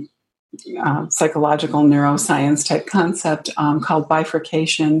 psychological neuroscience type concept called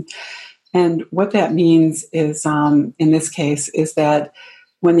bifurcation. And what that means is, in this case, is that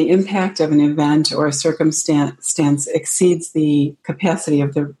when the impact of an event or a circumstance exceeds the capacity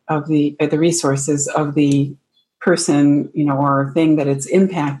of the resources of the person, or thing that it's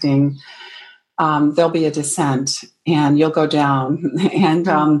impacting, there'll be a descent, and you'll go down,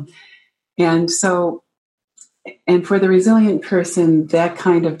 and so. And for the resilient person, that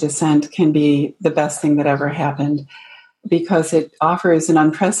kind of descent can be the best thing that ever happened, because it offers an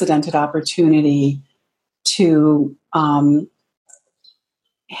unprecedented opportunity to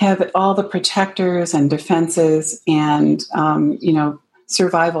have all the protectors and defenses and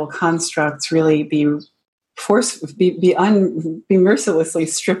survival constructs really be mercilessly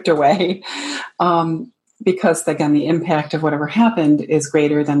stripped away, because again, the impact of whatever happened is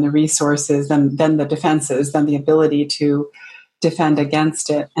greater than the resources, than the defenses, than the ability to defend against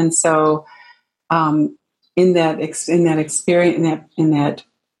it. And so, in that experience, in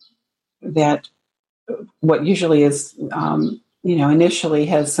that what usually is, initially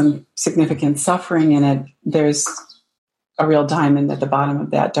has some significant suffering in it, there's a real diamond at the bottom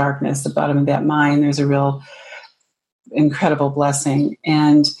of that darkness, the bottom of that mine. There's a real incredible blessing.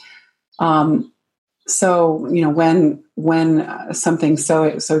 And so, when something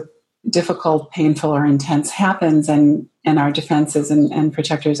so difficult, painful, or intense happens, and our defenses and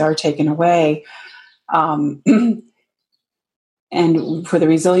protectors are taken away, and for the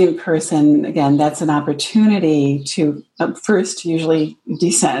resilient person, again, that's an opportunity to first usually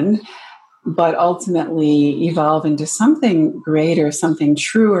descend, but ultimately evolve into something greater, something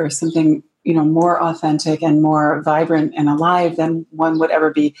truer, something more authentic and more vibrant and alive than one would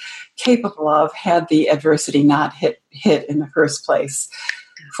ever be capable of had the adversity not hit in the first place.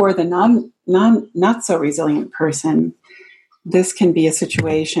 For the not so resilient person, this can be a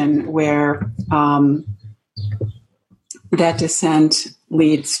situation where that descent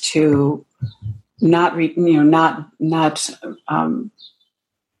leads to not really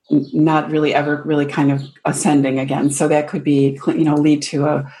ever really kind of ascending again. So that could be, lead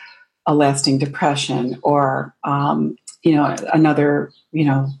to a lasting depression, or, another,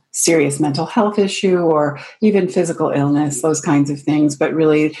 serious mental health issue, or even physical illness, those kinds of things. But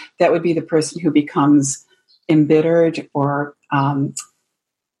really, that would be the person who becomes embittered or,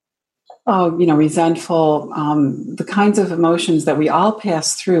 resentful, the kinds of emotions that we all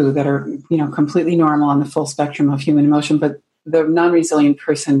pass through that are, completely normal on the full spectrum of human emotion, but the non-resilient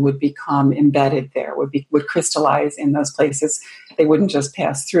person would become embedded there, would crystallize in those places. They wouldn't just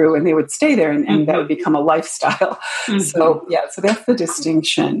pass through, and they would stay there, and that would become a lifestyle. Mm-hmm. So that's the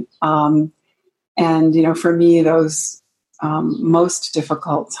distinction. And, for me, those most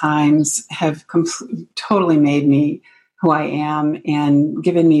difficult times have totally made me who I am, and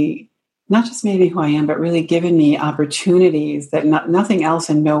given me, not just made me who I am, but really given me opportunities that nothing else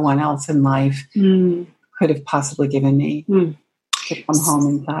and no one else in life could have possibly given me to come home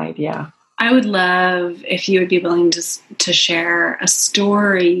inside. Yeah. I would love if you would be willing to share a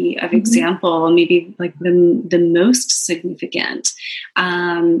story of example, maybe like the most significant.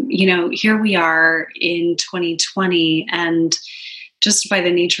 Here we are in 2020, and just by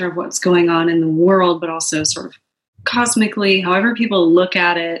the nature of what's going on in the world, but also sort of cosmically, however people look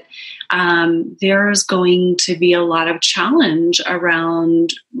at it, there's going to be a lot of challenge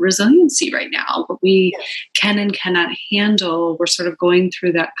around resiliency right now. What we can and cannot handle, we're sort of going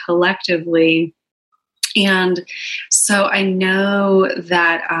through that collectively. And so I know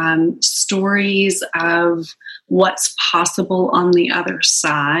that stories of what's possible on the other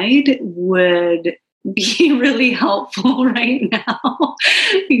side would be really helpful right now,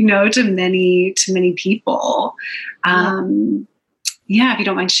 to many people. If you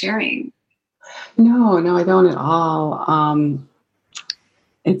don't mind sharing. No, I don't at all.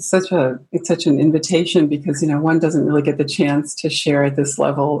 It's such an invitation, because, one doesn't really get the chance to share at this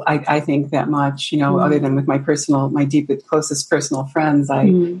level, I think, that much, other than with my deepest, closest personal friends.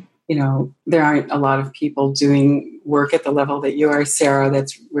 There aren't a lot of people doing work at the level that you are, Sarah.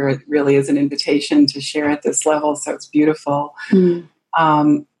 That's where it really is an invitation to share at this level. So it's beautiful.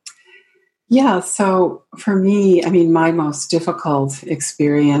 So for me, my most difficult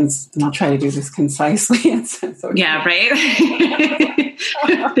experience, and I'll try to do this concisely. Yeah, right?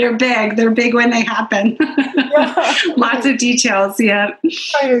 They're big when they happen. Lots of details. Yeah.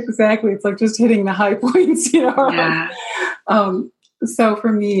 Right, exactly. It's like just hitting the high points, Yeah. So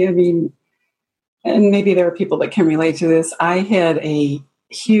for me, and maybe there are people that can relate to this, I had a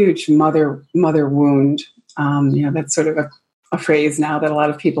huge mother wound. That's sort of a phrase now that a lot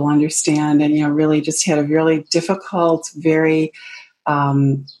of people understand, and, really just had a really difficult, very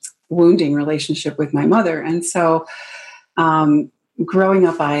wounding relationship with my mother. And so growing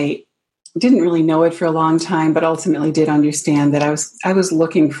up, I didn't really know it for a long time, but ultimately did understand that I was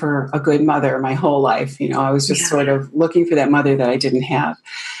looking for a good mother my whole life. I was just sort of looking for that mother that I didn't have.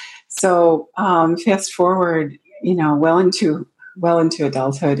 So fast forward, well into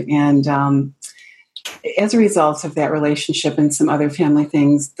adulthood, and as a result of that relationship and some other family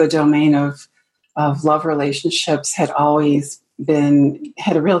things, the domain of love relationships had always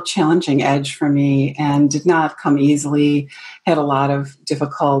had a real challenging edge for me and did not come easily. Had a lot of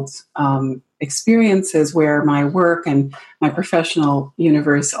difficult experiences where my work and my professional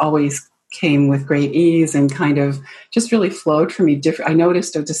universe always came with great ease and kind of just really flowed for me. I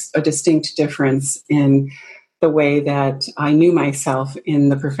noticed a distinct difference in the way that I knew myself in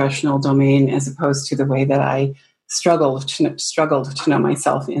the professional domain as opposed to the way that I struggled to know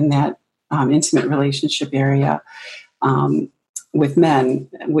myself in that intimate relationship area. With men,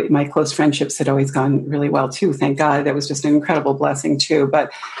 my close friendships had always gone really well too. Thank God, that was just an incredible blessing too. But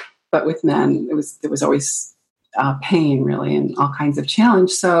with men, there was always pain, really, and all kinds of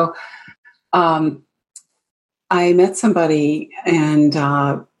challenge. So I met somebody,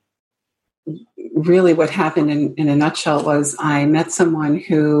 and really, what happened in a nutshell was I met someone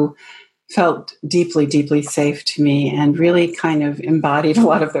who felt deeply, deeply safe to me and really kind of embodied a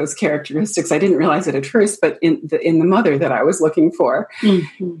lot of those characteristics. I didn't realize it at first, but in the mother that I was looking for.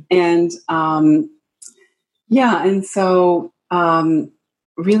 Mm-hmm. And and so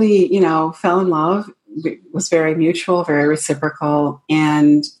really, fell in love. It was very mutual, very reciprocal.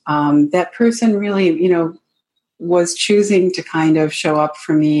 And that person really, was choosing to kind of show up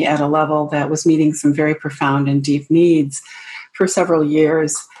for me at a level that was meeting some very profound and deep needs for several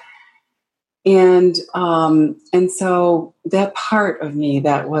years. And so that part of me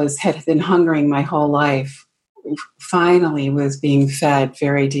that had been hungering my whole life finally was being fed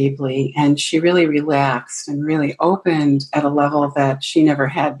very deeply. And she really relaxed and really opened at a level that she never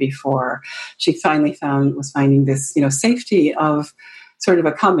had before. She finally was finding this, safety of sort of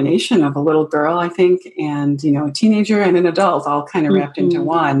a combination of a little girl, I think, and, a teenager and an adult all kind of wrapped into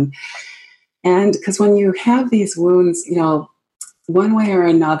one. And because when you have these wounds, one way or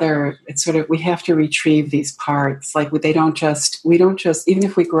another, it's sort of, we have to retrieve these parts. Like we don't just, even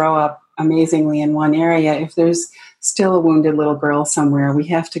if we grow up amazingly in one area, if there's still a wounded little girl somewhere, we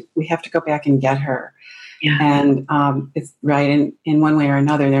have to go back and get her. Yeah. And it's right in one way or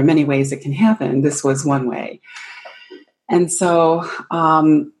another. There are many ways it can happen. This was one way. And so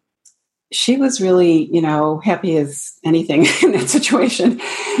she was really, happy as anything in that situation,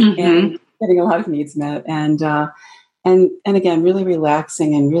 mm-hmm. and getting a lot of needs met, and again, really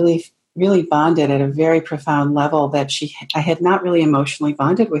relaxing and really, really bonded at a very profound level that I had not really emotionally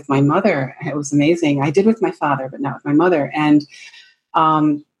bonded with my mother. It was amazing. I did with my father, but not with my mother. And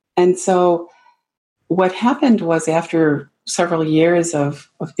so what happened was, after several years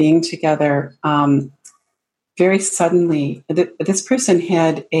of being together, very suddenly, this person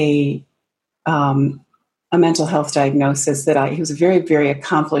had a mental health diagnosis he was a very, very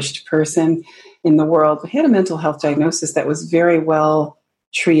accomplished person in the world, but he had a mental health diagnosis that was very well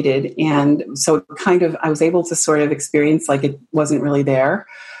treated. And so kind of, I was able to sort of experience like it wasn't really there,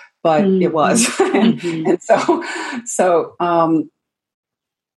 but mm-hmm. it was. Mm-hmm. and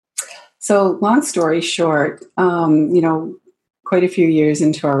so long story short, quite a few years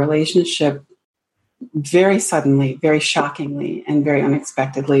into our relationship, very suddenly, very shockingly, and very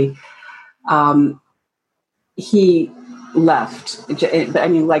unexpectedly, he left. I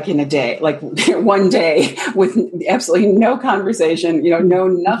mean, like in a day, like one day, with absolutely no conversation, no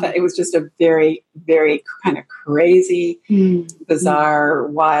nothing. It was just a very, very kind of crazy, bizarre,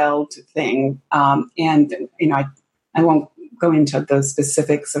 wild thing. And I won't go into the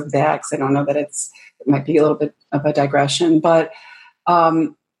specifics of that because I don't know that it might be a little bit of a digression, but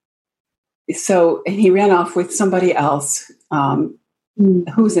so he ran off with somebody else who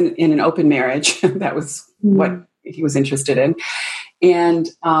was in an open marriage. That was what he was interested in. And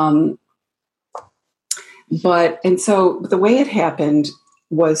so the way it happened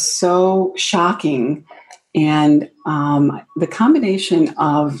was so shocking. And the combination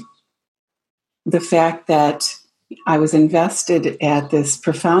of the fact that I was invested at this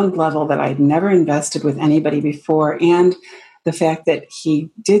profound level that I'd never invested with anybody before, and the fact that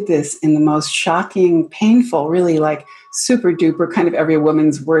he did this in the most shocking, painful, really like super duper kind of every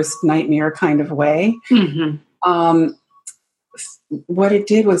woman's worst nightmare kind of way. Mm-hmm. What it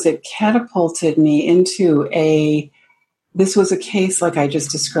did was it catapulted me into this was a case like I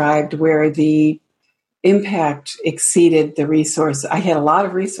just described where the impact exceeded the resource. I had a lot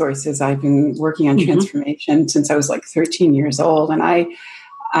of resources. I've been working on transformation since I was like 13 years old. And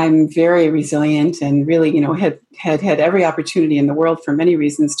I'm very resilient and really, had every opportunity in the world for many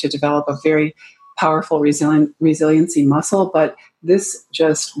reasons to develop a very powerful resiliency muscle, but this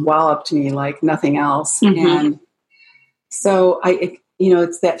just walloped me like nothing else. Mm-hmm. And so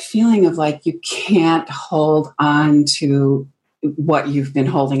it's that feeling of like you can't hold on to what you've been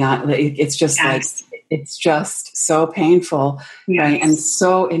holding on. It's just yes. like it's just so painful, yes. right, and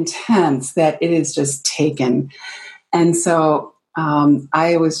so intense that it is just taken. And so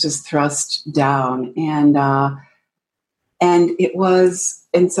I was just thrust down, and it was,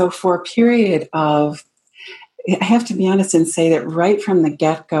 and so for a period of, I have to be honest and say that right from the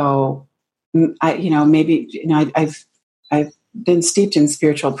get-go, I've been steeped in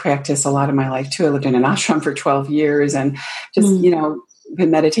spiritual practice a lot of my life too. I lived in an ashram for 12 years and just, been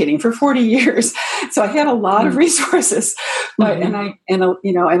meditating for 40 years. So I had a lot of resources, but, and a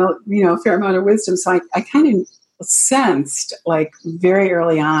fair amount of wisdom. So I kind of sensed like very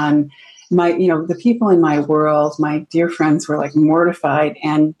early on, the people in my world, my dear friends were like mortified,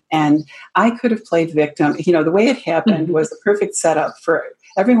 and I could have played victim. The way it happened was a perfect setup for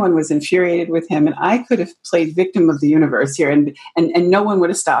everyone was infuriated with him, and I could have played victim of the universe here, and no one would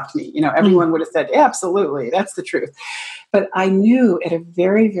have stopped me. Everyone would have said, absolutely, that's the truth. But I knew at a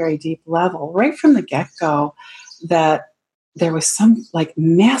very, very deep level, right from the get-go, that there was some like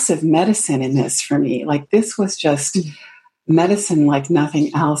massive medicine in this for me. Like this was just medicine like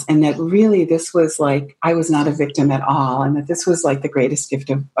nothing else. And that really this was like, I was not a victim at all. And that this was like the greatest gift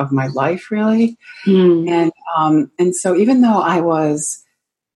of my life, really. And so even though I was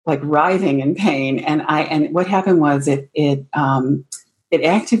like writhing in pain, and what happened was it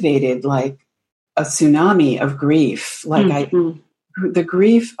activated like a tsunami of grief. Like the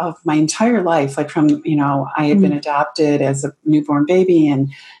grief of my entire life, like from, I had been adopted as a newborn baby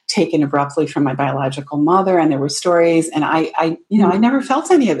and taken abruptly from my biological mother. And there were stories, and I never felt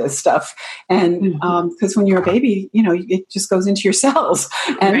any of this stuff. And, cause when you're a baby, it just goes into your cells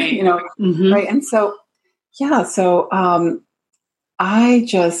and, right. And so, I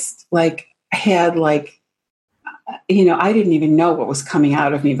just like had like, I didn't even know what was coming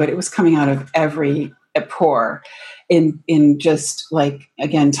out of me, but it was coming out of every pore in just like,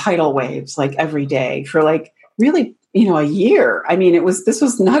 again, tidal waves, like every day for like really, a year. I mean, this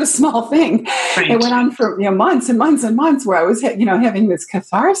was not a small thing. Right. It went on for, months and months and months where I was, having this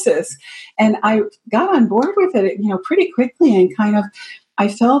catharsis, and I got on board with it, pretty quickly, and kind of, I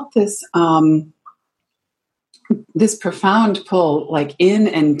felt this, this profound pull like in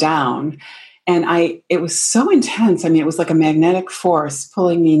and down. And it was so intense. I mean, it was like a magnetic force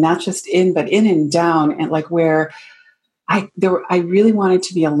pulling me not just in, but in and down, and like where I really wanted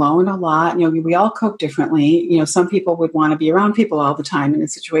to be alone a lot. We all cope differently. Some people would want to be around people all the time in a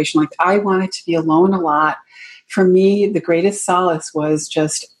situation. Like I wanted to be alone a lot. For me, the greatest solace was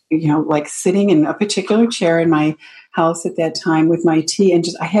just, like sitting in a particular chair in my house at that time with my tea, and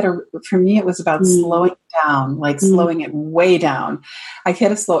just for me it was about slowing down, like slowing it way down. I had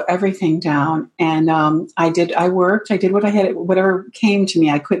to slow everything down, and I worked, I did what I had, whatever came to me.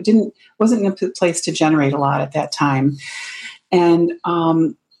 Wasn't in a place to generate a lot at that time. And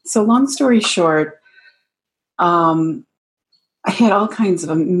so long story short, I had all kinds of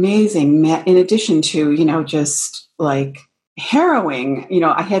amazing, in addition to, just like harrowing,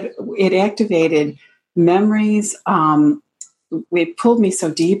 it activated memories. It pulled me so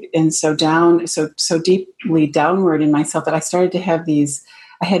deep and so down, so deeply downward in myself that I started to have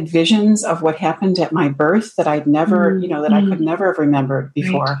I had visions of what happened at my birth that I'd never, that I could never have remembered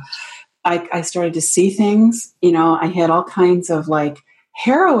before. Right. I started to see things, I had all kinds of like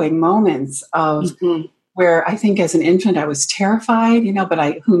harrowing moments of where I think as an infant I was terrified,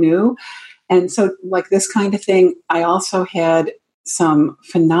 but who knew? And so like this kind of thing, I also had some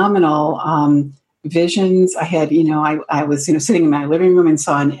phenomenal visions. I had, I was, sitting in my living room and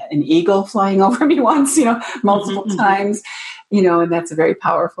saw an eagle flying over me once, multiple times, and that's a very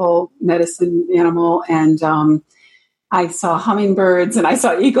powerful medicine animal. And I saw hummingbirds and I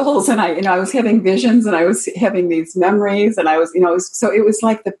saw eagles, and I was having visions, and I was having these memories, and I was, so it was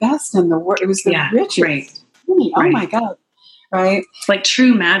like the best in the world. It was the richest. Right. Oh my God. Right. It's like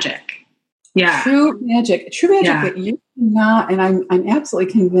true magic. Yeah. True magic that you cannot, and I'm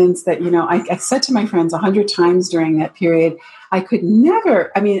absolutely convinced that, I said to my friends 100 times during that period, I could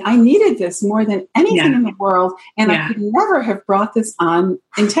never, I needed this more than anything in the world, and I could never have brought this on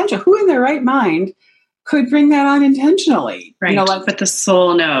intentionally. Who in their right mind could bring that on intentionally? Right. But the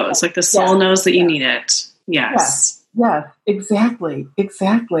soul knows, like the soul knows that you need it. Yes. Yes, exactly.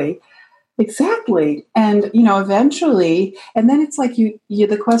 And, eventually, and then it's like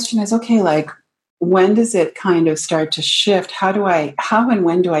the question is, okay, like, when does it kind of start to shift? How and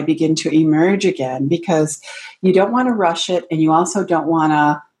when do I begin to emerge again? Because you don't want to rush it, and you also don't want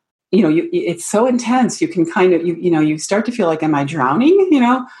to, it's so intense. You can kind of, you start to feel like, am I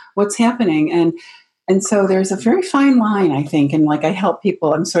drowning? What's happening? And so there's a very fine line, I think. And like, I help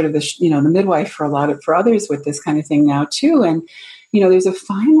people, I'm sort of the midwife for for others with this kind of thing now too. And, there's a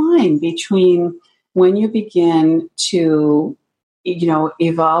fine line between when you begin to,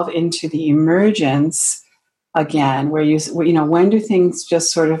 evolve into the emergence again, where when do things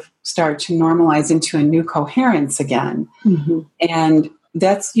just sort of start to normalize into a new coherence again? Mm-hmm. And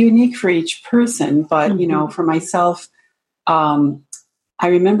that's unique for each person. But, for myself, I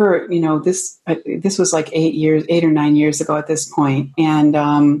remember, this was like 8 or 9 years ago at this point. And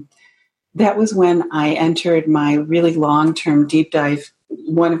that was when I entered my really long-term deep dive,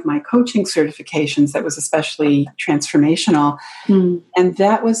 one of my coaching certifications that was especially transformational. Mm. And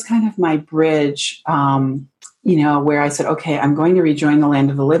that was kind of my bridge, where I said, okay, I'm going to rejoin the land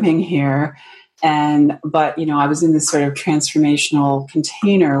of the living here. But I was in this sort of transformational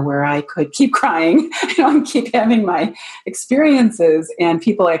container where I could keep crying, and keep having my experiences, and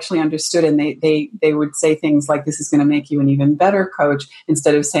people actually understood, and they would say things like, "This is going to make you an even better coach,"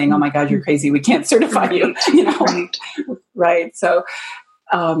 instead of saying, "Oh my God, you're crazy. We can't certify you." Right. Right. So,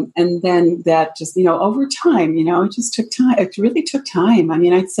 and then that just, over time, it just took time. It really took time. I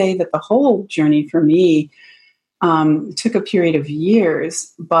mean, I'd say that the whole journey for me took a period of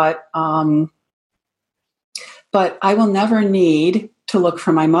years, but I will never need to look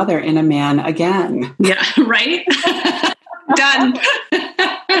for my mother in a man again. Yeah, right? Done.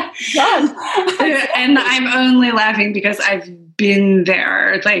 Done. And I'm only laughing because I've been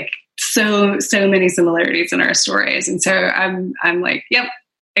there, like so many similarities in our stories. And so I'm like, yep,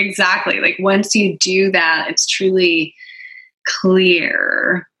 exactly. Like once you do that, it's truly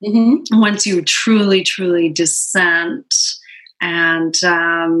clear. Mm-hmm. Once you truly, truly dissent and,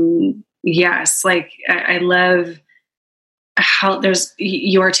 yes, like I love how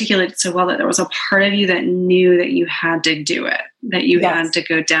you articulate so well that there was a part of you that knew that you had to do it, that you yes. had to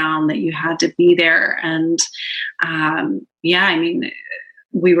go down, that you had to be there. And I mean,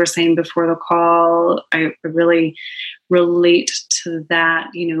 we were saying before the call, I really relate to that,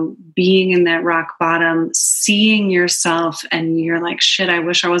 being in that rock bottom, seeing yourself, and you're like, shit, I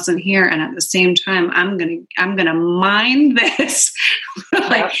wish I wasn't here. And at the same time, I'm going to mine this,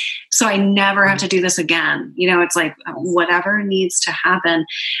 like, so I never have to do this again. It's like whatever needs to happen.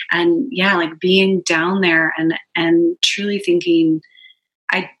 And like being down there and truly thinking,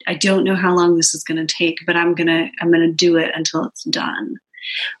 I don't know how long this is going to take, but I'm going to do it until it's done.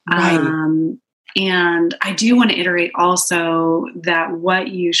 Right. And I do want to iterate also that what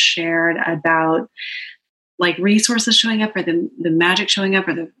you shared about like resources showing up, or the magic showing up,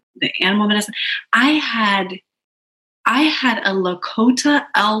 or the animal medicine. I had a Lakota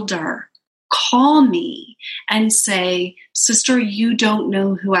elder call me and say, "Sister, you don't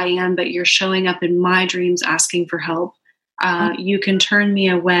know who I am, but you're showing up in my dreams asking for help. You can turn me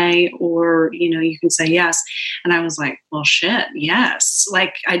away, or, you can say yes." And I was like, well, shit, yes.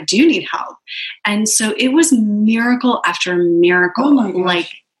 Like I do need help. And so it was miracle after miracle, like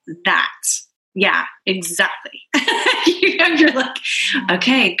that. Yeah, exactly. You're like,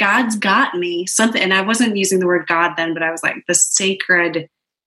 okay, God's got me something. And I wasn't using the word God then, but I was like, the sacred,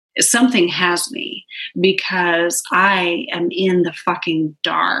 something has me, because I am in the fucking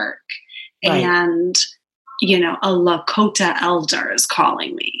dark. Right. And a Lakota elder is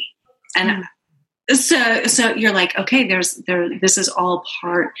calling me. And so you're like, okay, this is all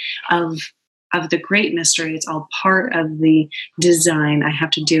part of the great mystery. It's all part of the design. I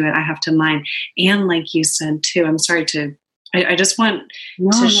have to do it. I have to mine. And like you said too, I'm sorry I just want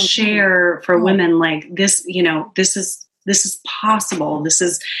to share for women like this, this is possible. This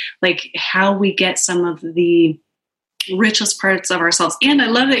is like how we get some of the richest parts of ourselves. And I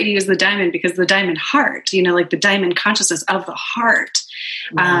love that you use the diamond, because the diamond heart, like the diamond consciousness of the heart,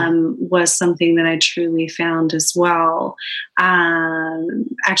 was something that I truly found as well.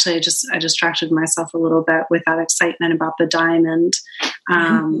 Actually, I distracted myself a little bit with that excitement about the diamond.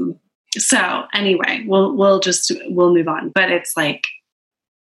 So anyway, we'll move on, but it's like,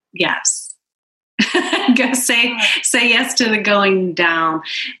 yes. Go say yes to the going down.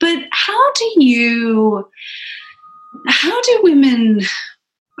 But how do women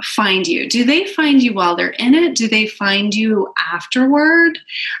find you? Do they find you while they're in it? Do they find you afterward?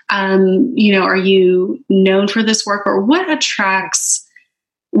 Are you known for this work, or what attracts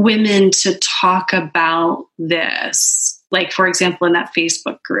women to talk about this? Like, for example, in that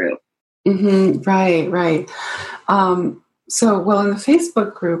Facebook group. Mm-hmm. Right. Well, in the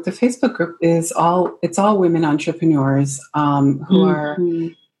Facebook group it's all women entrepreneurs who are,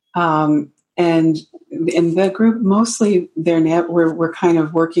 and in the group mostly we're kind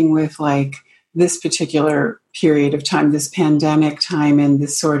of working with like this particular period of time, this pandemic time, and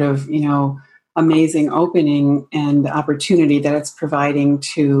this sort of amazing opening and opportunity that it's providing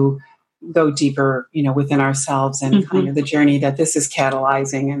to go deeper, within ourselves and kind of the journey that this is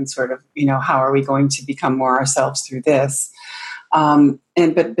catalyzing and sort of, how are we going to become more ourselves through this?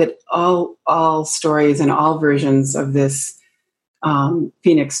 But all stories and all versions of this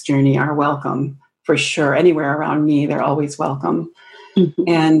Phoenix journey are welcome for sure. Anywhere around me, they're always welcome.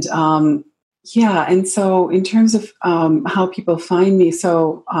 And and so in terms of how people find me,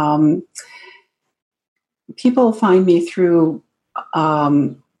 people find me through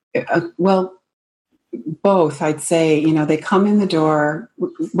both, I'd say. They come in the door,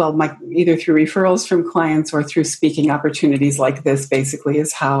 either through referrals from clients or through speaking opportunities like this, basically,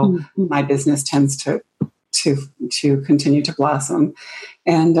 is how my business tends to continue to blossom.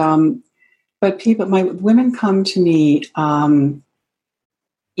 And but my women come to me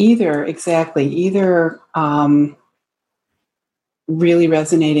either really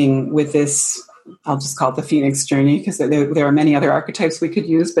resonating with this, I'll just call it the Phoenix journey, because there are many other archetypes we could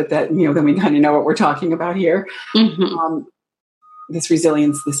use, but that, then we kind of know what we're talking about here. This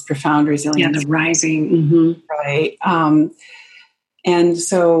resilience, this profound resilience. Yeah, the rising. Right. And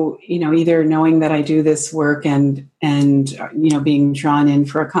so, either knowing that I do this work and being drawn in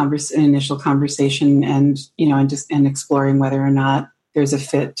for an initial conversation and exploring whether or not there's a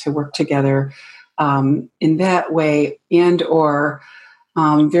fit to work together in that way, or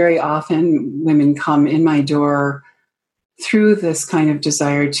very often women come in my door through this kind of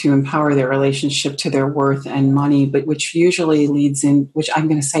desire to empower their relationship to their worth and money, but which usually leads in, which I'm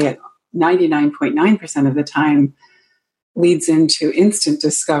going to say at 99.9% of the time, leads into instant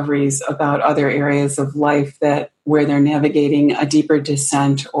discoveries about other areas of life where they're navigating a deeper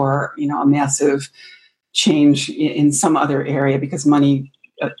descent or, a massive change in some other area, because money,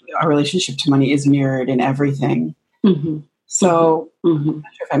 our relationship to money is mirrored in everything. So I'm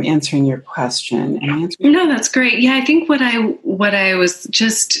not sure if I'm answering your question. No, that's great. Yeah, I think what I was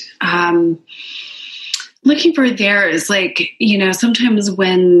just looking for there is like, sometimes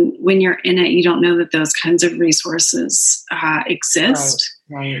when you're in it, you don't know that those kinds of resources exist.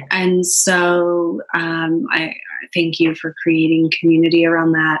 Right. And so I thank you for creating community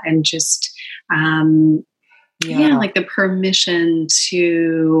around that, and just like the permission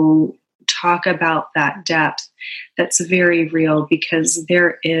to talk about that depth that's very real, because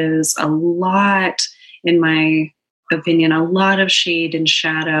there is a lot, in my opinion, a lot of shade and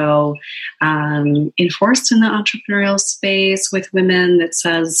shadow enforced in the entrepreneurial space with women that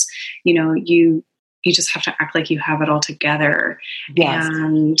says, you just have to act like you have it all together. Yes.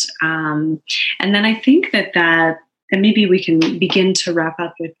 And then I think that, and maybe we can begin to wrap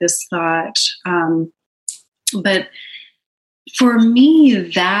up with this thought, but for me,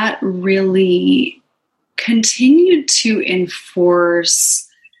 that really continued to enforce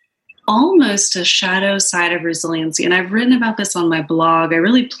almost a shadow side of resiliency. And I've written about this on my blog. I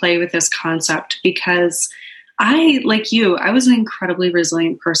really play with this concept because like you, I was an incredibly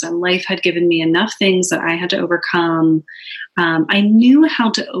resilient person. Life had given me enough things that I had to overcome. I knew how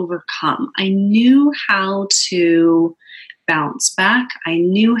to overcome. I knew how to bounce back. I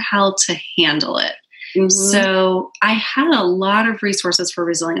knew how to handle it. So I had a lot of resources for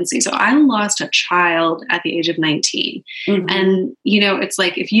resiliency. So I lost a child at the age of 19. And, it's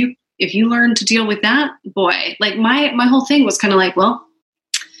like, if you learn to deal with that, boy, like my whole thing was kind of like, well,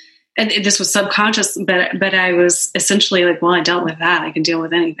 and this was subconscious, but I was essentially like, well, I dealt with that. I can deal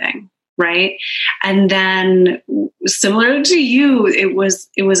with anything. Right. And then similar to you, it was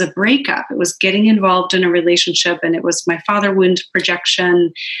a breakup. It was getting involved in a relationship, and it was my father wound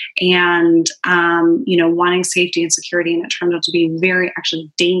projection and, wanting safety and security. And it turned out to be very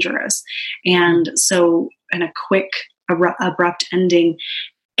actually dangerous. And so, and a quick, abrupt ending.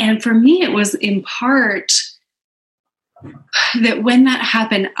 And for me, it was in part that when that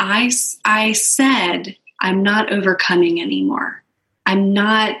happened, I said, I'm not overcoming anymore. I'm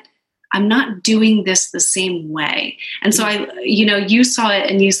not doing this the same way. And so you saw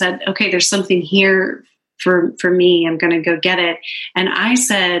it and you said, okay, there's something here for me. I'm going to go get it. And I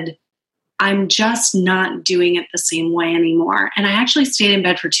said, I'm just not doing it the same way anymore. And I actually stayed in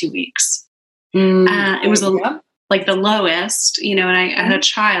bed for 2 weeks. It was like the lowest, and I had a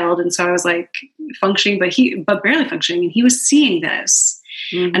child. And so I was like functioning, but barely functioning. And he was seeing this.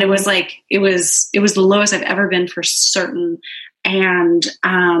 And it was like, it was the lowest I've ever been for certain. And,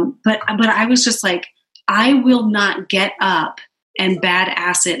 but I was just like, I will not get up and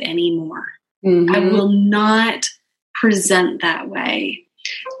badass it anymore. I will not present that way.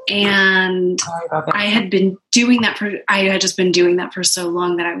 And I had just been doing that for so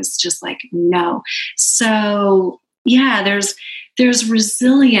long that I was just like, no. So yeah, there's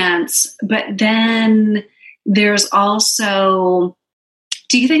resilience, but then there's also,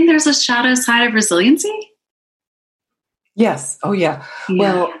 do you think there's a shadow side of resiliency? Yes. Oh yeah.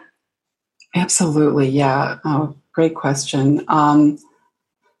 Well, absolutely. Yeah. Oh, great question.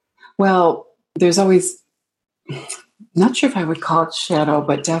 Well, there's always, not sure if I would call it shadow,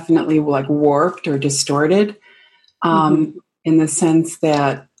 but definitely like warped or distorted, in the sense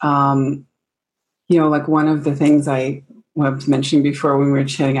that, like one of the things I was mentioning before when we were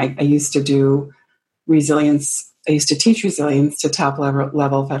chatting, I used to do resilience. I used to teach resilience to top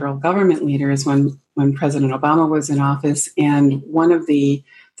level federal government leaders when President Obama was in office. And one of the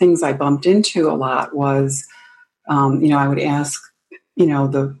things I bumped into a lot was, I would ask,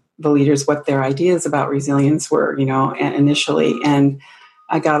 the leaders what their ideas about resilience were, initially. And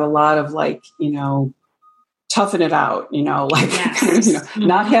I got a lot of like, toughen it out,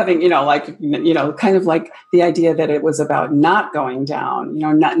 not having, kind of like the idea that it was about not going down,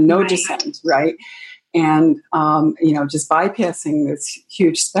 no descent, right? And, just bypassing this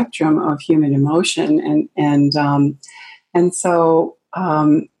huge spectrum of human emotion. And so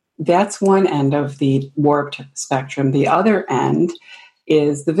that's one end of the warped spectrum. The other end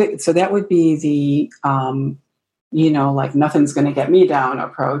is so that would be the, like nothing's going to get me down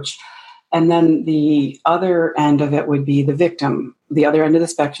approach. And then the other end of it would be the victim. The other end of the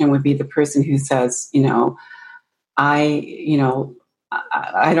spectrum would be the person who says, I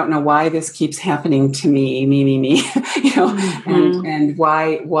don't know why this keeps happening to me, and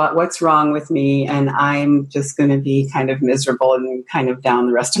what's wrong with me. And I'm just going to be kind of miserable and kind of down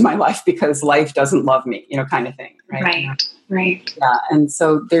the rest of my life because life doesn't love me, kind of thing. Right. Right. Yeah. And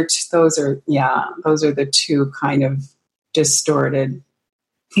so those are the two kind of distorted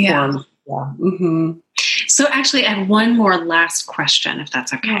forms. Yeah. Mm-hmm. So actually I have one more last question, if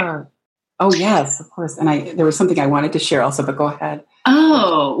that's okay. Sure. Oh yes, of course. And there was something I wanted to share also, but go ahead.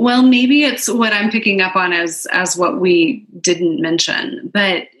 Oh, well, maybe it's what I'm picking up on as what we didn't mention,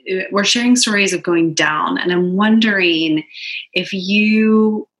 but we're sharing stories of going down. And I'm wondering if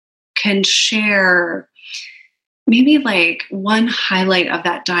you can share maybe like one highlight of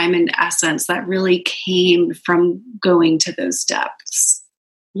that diamond essence that really came from going to those depths.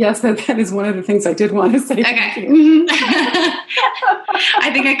 Yes, that is one of the things I did want to say. Okay.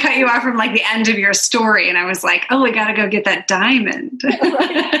 I think I cut you off from like the end of your story and I was like, oh, we got to go get that diamond.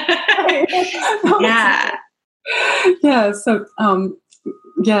 Yeah. Yeah. So,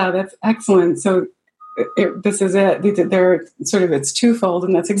 that's excellent. So this is it. It's twofold,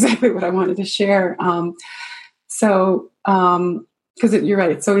 and that's exactly what I wanted to share. Because you're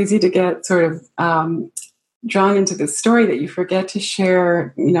right. It's so easy to get sort of, drawn into this story that you forget to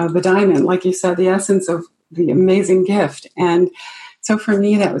share, the diamond, like you said, the essence of the amazing gift. And so for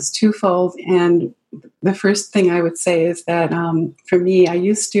me, that was twofold. And the first thing I would say is that for me, I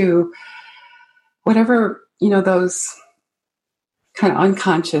used to, whatever, those kind of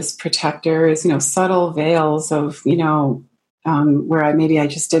unconscious protectors, subtle veils of, where I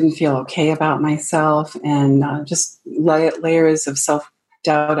just didn't feel okay about myself, and just layers of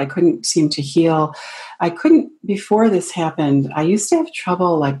self-doubt I couldn't seem to heal. Before this happened, I used to have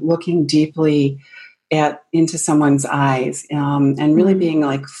trouble like looking deeply into someone's eyes, and really being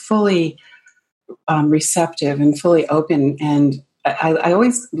like fully receptive and fully open. And I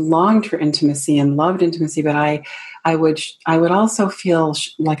always longed for intimacy and loved intimacy, but I would also feel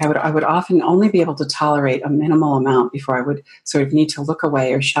like I would often only be able to tolerate a minimal amount before I would sort of need to look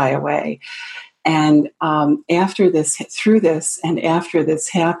away or shy away. And after this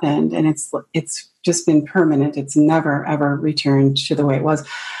happened, and it's just been permanent. It's never ever returned to the way it was.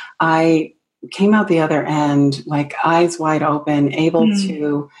 I came out the other end, like eyes wide open, able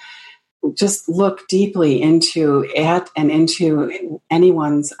to just look deeply into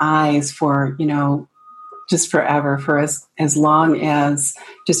anyone's eyes for, just forever, for as long as,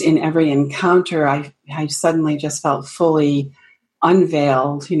 just in every encounter, I suddenly just felt fully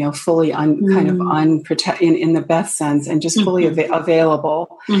unveiled, fully kind of unprotected in the best sense, and just fully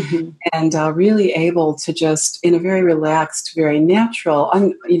available, and really able to just, in a very relaxed, very natural,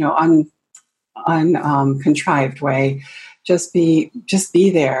 contrived way, just be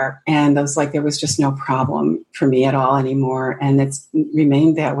there. And I was like, there was just no problem for me at all anymore, and it's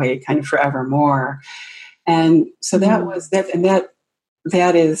remained that way kind of forevermore. And so that was that, and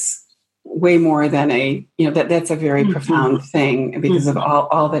that is way more than that's a very profound thing because of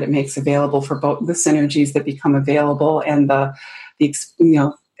all that it makes available for both the synergies that become available and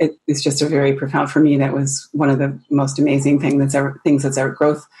it's just a very profound, for me, that was one of the most amazing things that's ever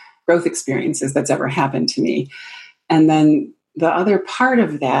growth experiences that's ever happened to me. And then the other part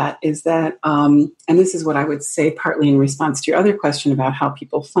of that is that, and this is what I would say partly in response to your other question about how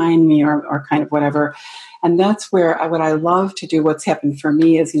people find me or kind of whatever. And that's where what I love to do, what's happened for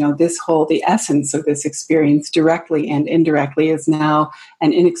me is, the essence of this experience directly and indirectly is now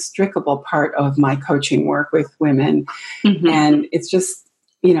an inextricable part of my coaching work with women. And it's just,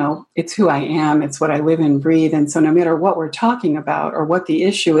 it's who I am. It's what I live and breathe. And so no matter what we're talking about or what the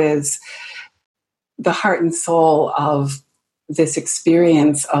issue is, the heart and soul of this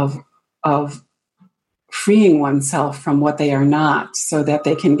experience of freeing oneself from what they are not so that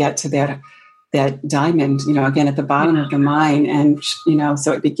they can get to that diamond, again, at the bottom of the mine. And,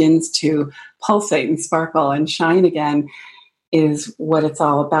 so it begins to pulsate and sparkle and shine again is what it's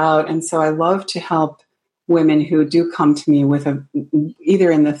all about. And so I love to help women who do come to me with either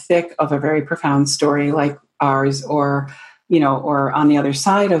in the thick of a very profound story like ours or on the other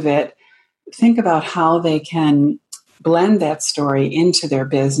side of it, think about how they can blend that story into their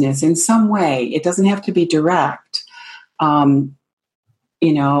business in some way. It doesn't have to be direct, but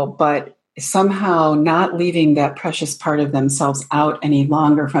somehow not leaving that precious part of themselves out any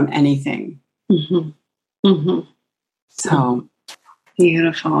longer from anything. So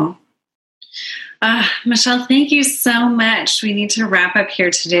beautiful. Michelle, thank you so much. We need to wrap up here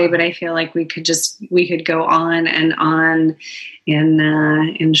today, but I feel like we could go on and on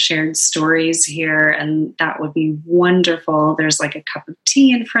in shared stories here, and that would be wonderful. There's like a cup of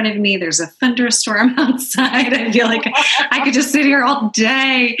tea in front of me. There's a thunderstorm outside. I feel like I could just sit here all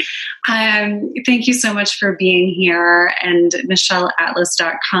day. Thank you so much for being here, and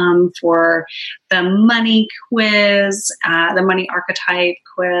michelleatlas.com for the money quiz, the money archetype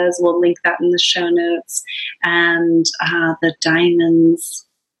quiz. We'll link that in the show notes, and the diamonds.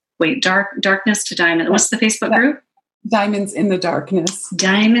 Wait, darkness to diamond. What's the Facebook group? Diamonds in the Darkness.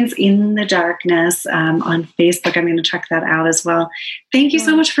 Diamonds in the Darkness on Facebook. I'm going to check that out as well. Thank you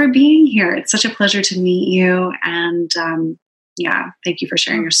so much for being here. It's such a pleasure to meet you. And thank you for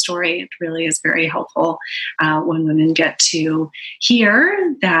sharing your story. It really is very helpful when women get to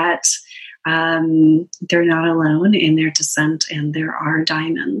hear that they're not alone in their descent and there are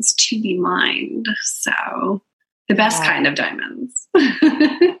diamonds to be mined. So the best kind of diamonds.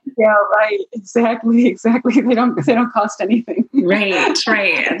 Yeah, right. Exactly. They don't cost anything. Right.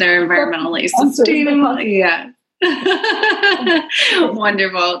 They're environmentally sustainable. Yeah.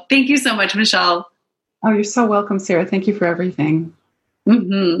 Wonderful. Thank you so much, Michelle. Oh, you're so welcome, Sarah. Thank you for everything.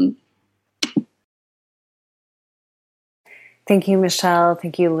 Thank you, Michelle.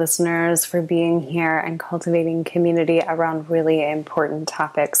 Thank you, listeners, for being here and cultivating community around really important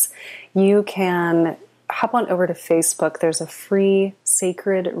topics. You can hop on over to Facebook. There's a free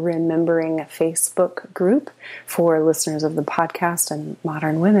Sacred Remembering Facebook group for listeners of the podcast and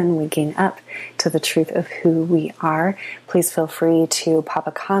modern women waking up to the truth of who we are. Please feel free to pop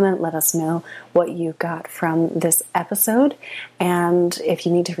a comment. Let us know what you got from this episode. And if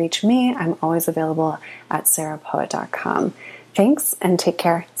you need to reach me, I'm always available at sarahpoet.com. Thanks and take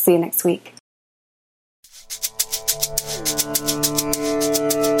care. See you next week.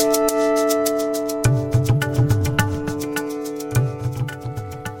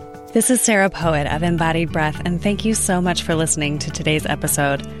 This is Sarah Poet of Embodied Breath, and thank you so much for listening to today's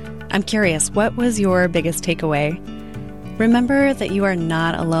episode. I'm curious, what was your biggest takeaway? Remember that you are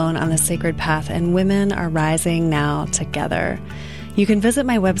not alone on the sacred path, and women are rising now together. You can visit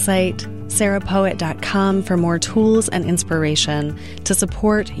my website, sarahpoet.com, for more tools and inspiration to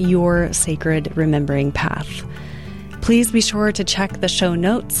support your sacred remembering path. Please be sure to check the show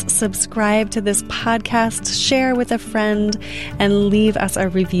notes, subscribe to this podcast, share with a friend, and leave us a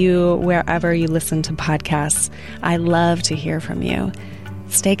review wherever you listen to podcasts. I love to hear from you.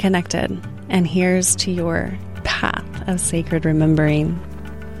 Stay connected, and here's to your path of sacred remembering.